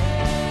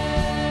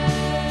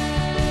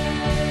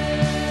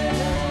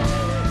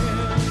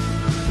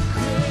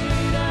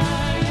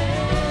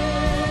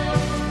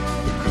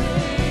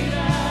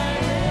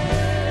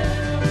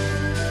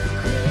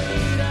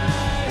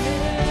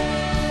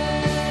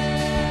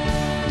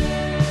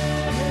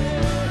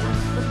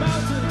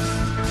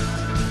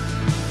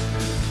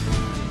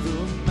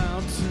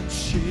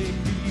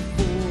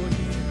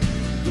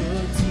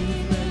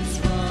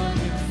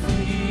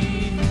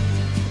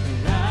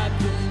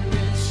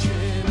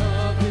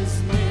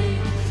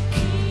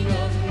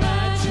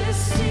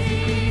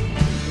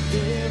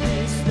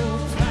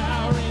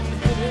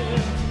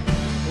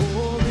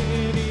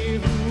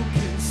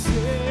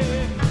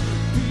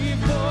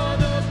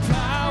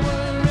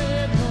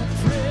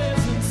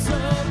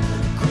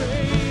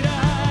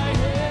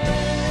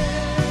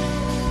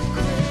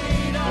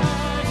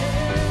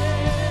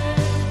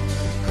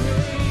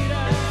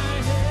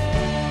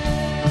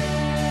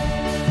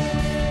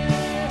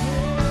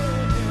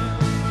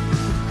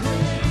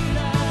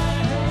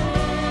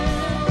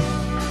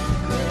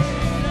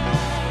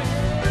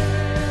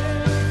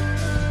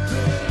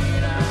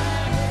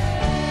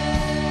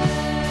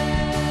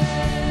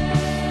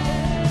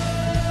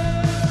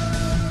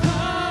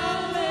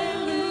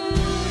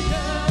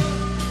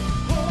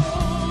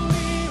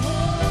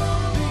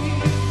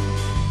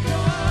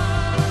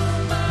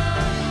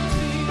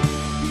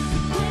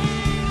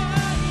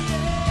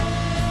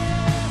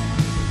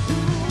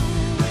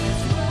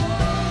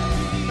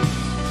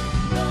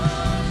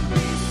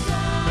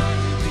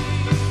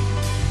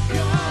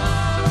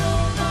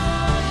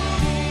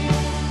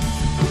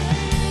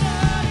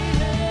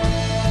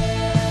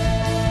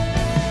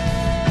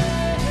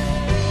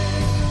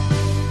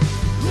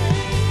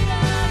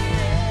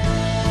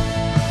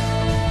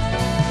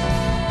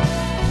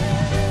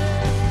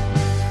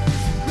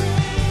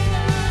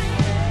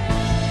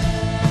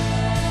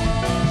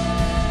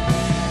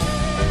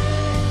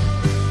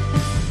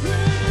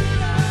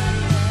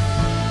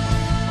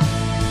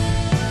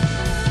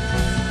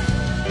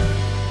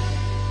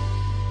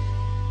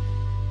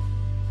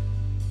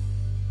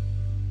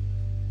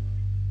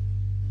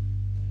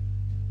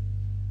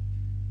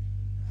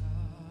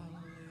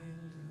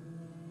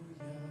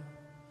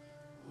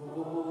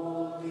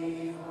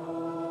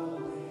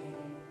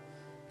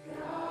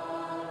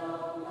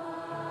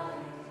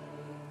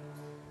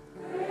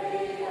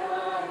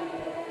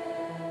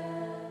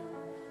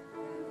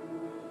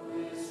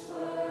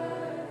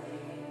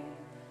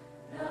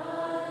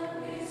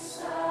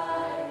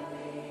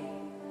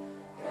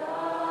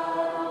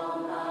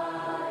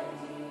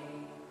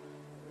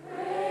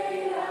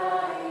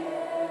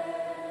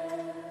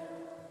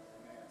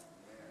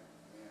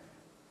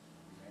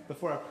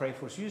Before I pray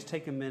for us, you just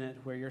take a minute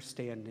where you're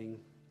standing.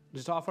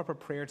 Just offer up a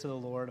prayer to the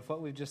Lord of what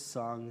we've just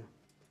sung.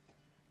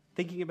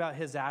 Thinking about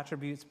his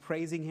attributes,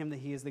 praising him that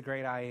he is the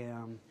great I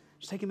am.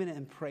 Just take a minute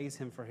and praise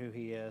him for who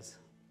he is.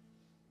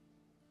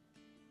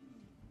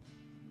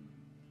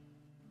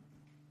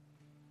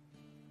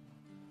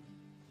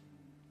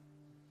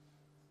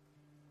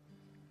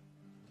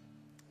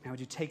 Now, would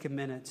you take a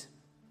minute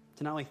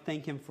to not only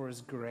thank him for his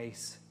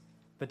grace,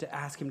 but to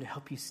ask him to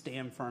help you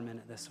stand firm in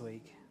it this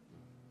week?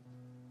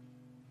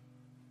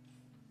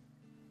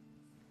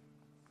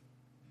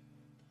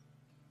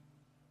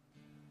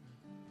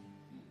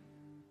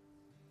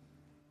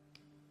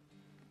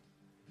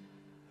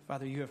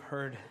 Father, you have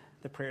heard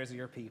the prayers of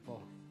your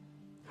people.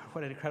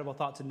 What an incredible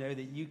thought to know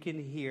that you can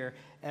hear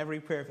every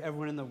prayer of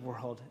everyone in the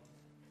world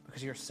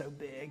because you're so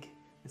big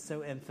and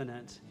so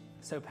infinite,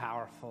 so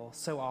powerful,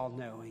 so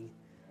all-knowing.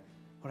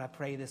 Lord, I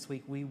pray this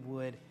week we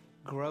would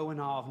grow in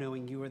awe of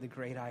knowing you are the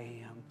great I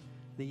am,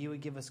 that you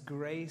would give us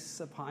grace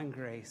upon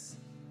grace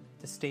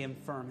to stand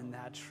firm in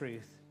that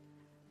truth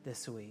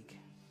this week.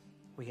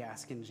 We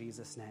ask in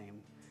Jesus'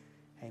 name.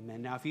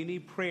 Amen. Now, if you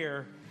need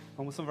prayer,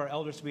 I want some of our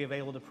elders to be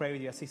available to pray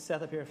with you. I see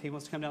Seth up here. If he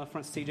wants to come down the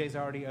front, CJ's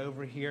already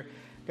over here.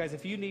 Guys,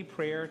 if you need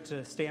prayer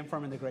to stand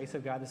firm in the grace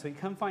of God this week,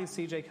 come find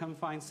CJ, come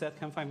find Seth,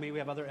 come find me. We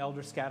have other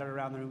elders scattered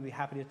around the room. We'll be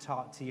happy to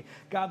talk to you.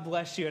 God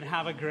bless you and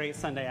have a great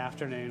Sunday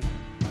afternoon.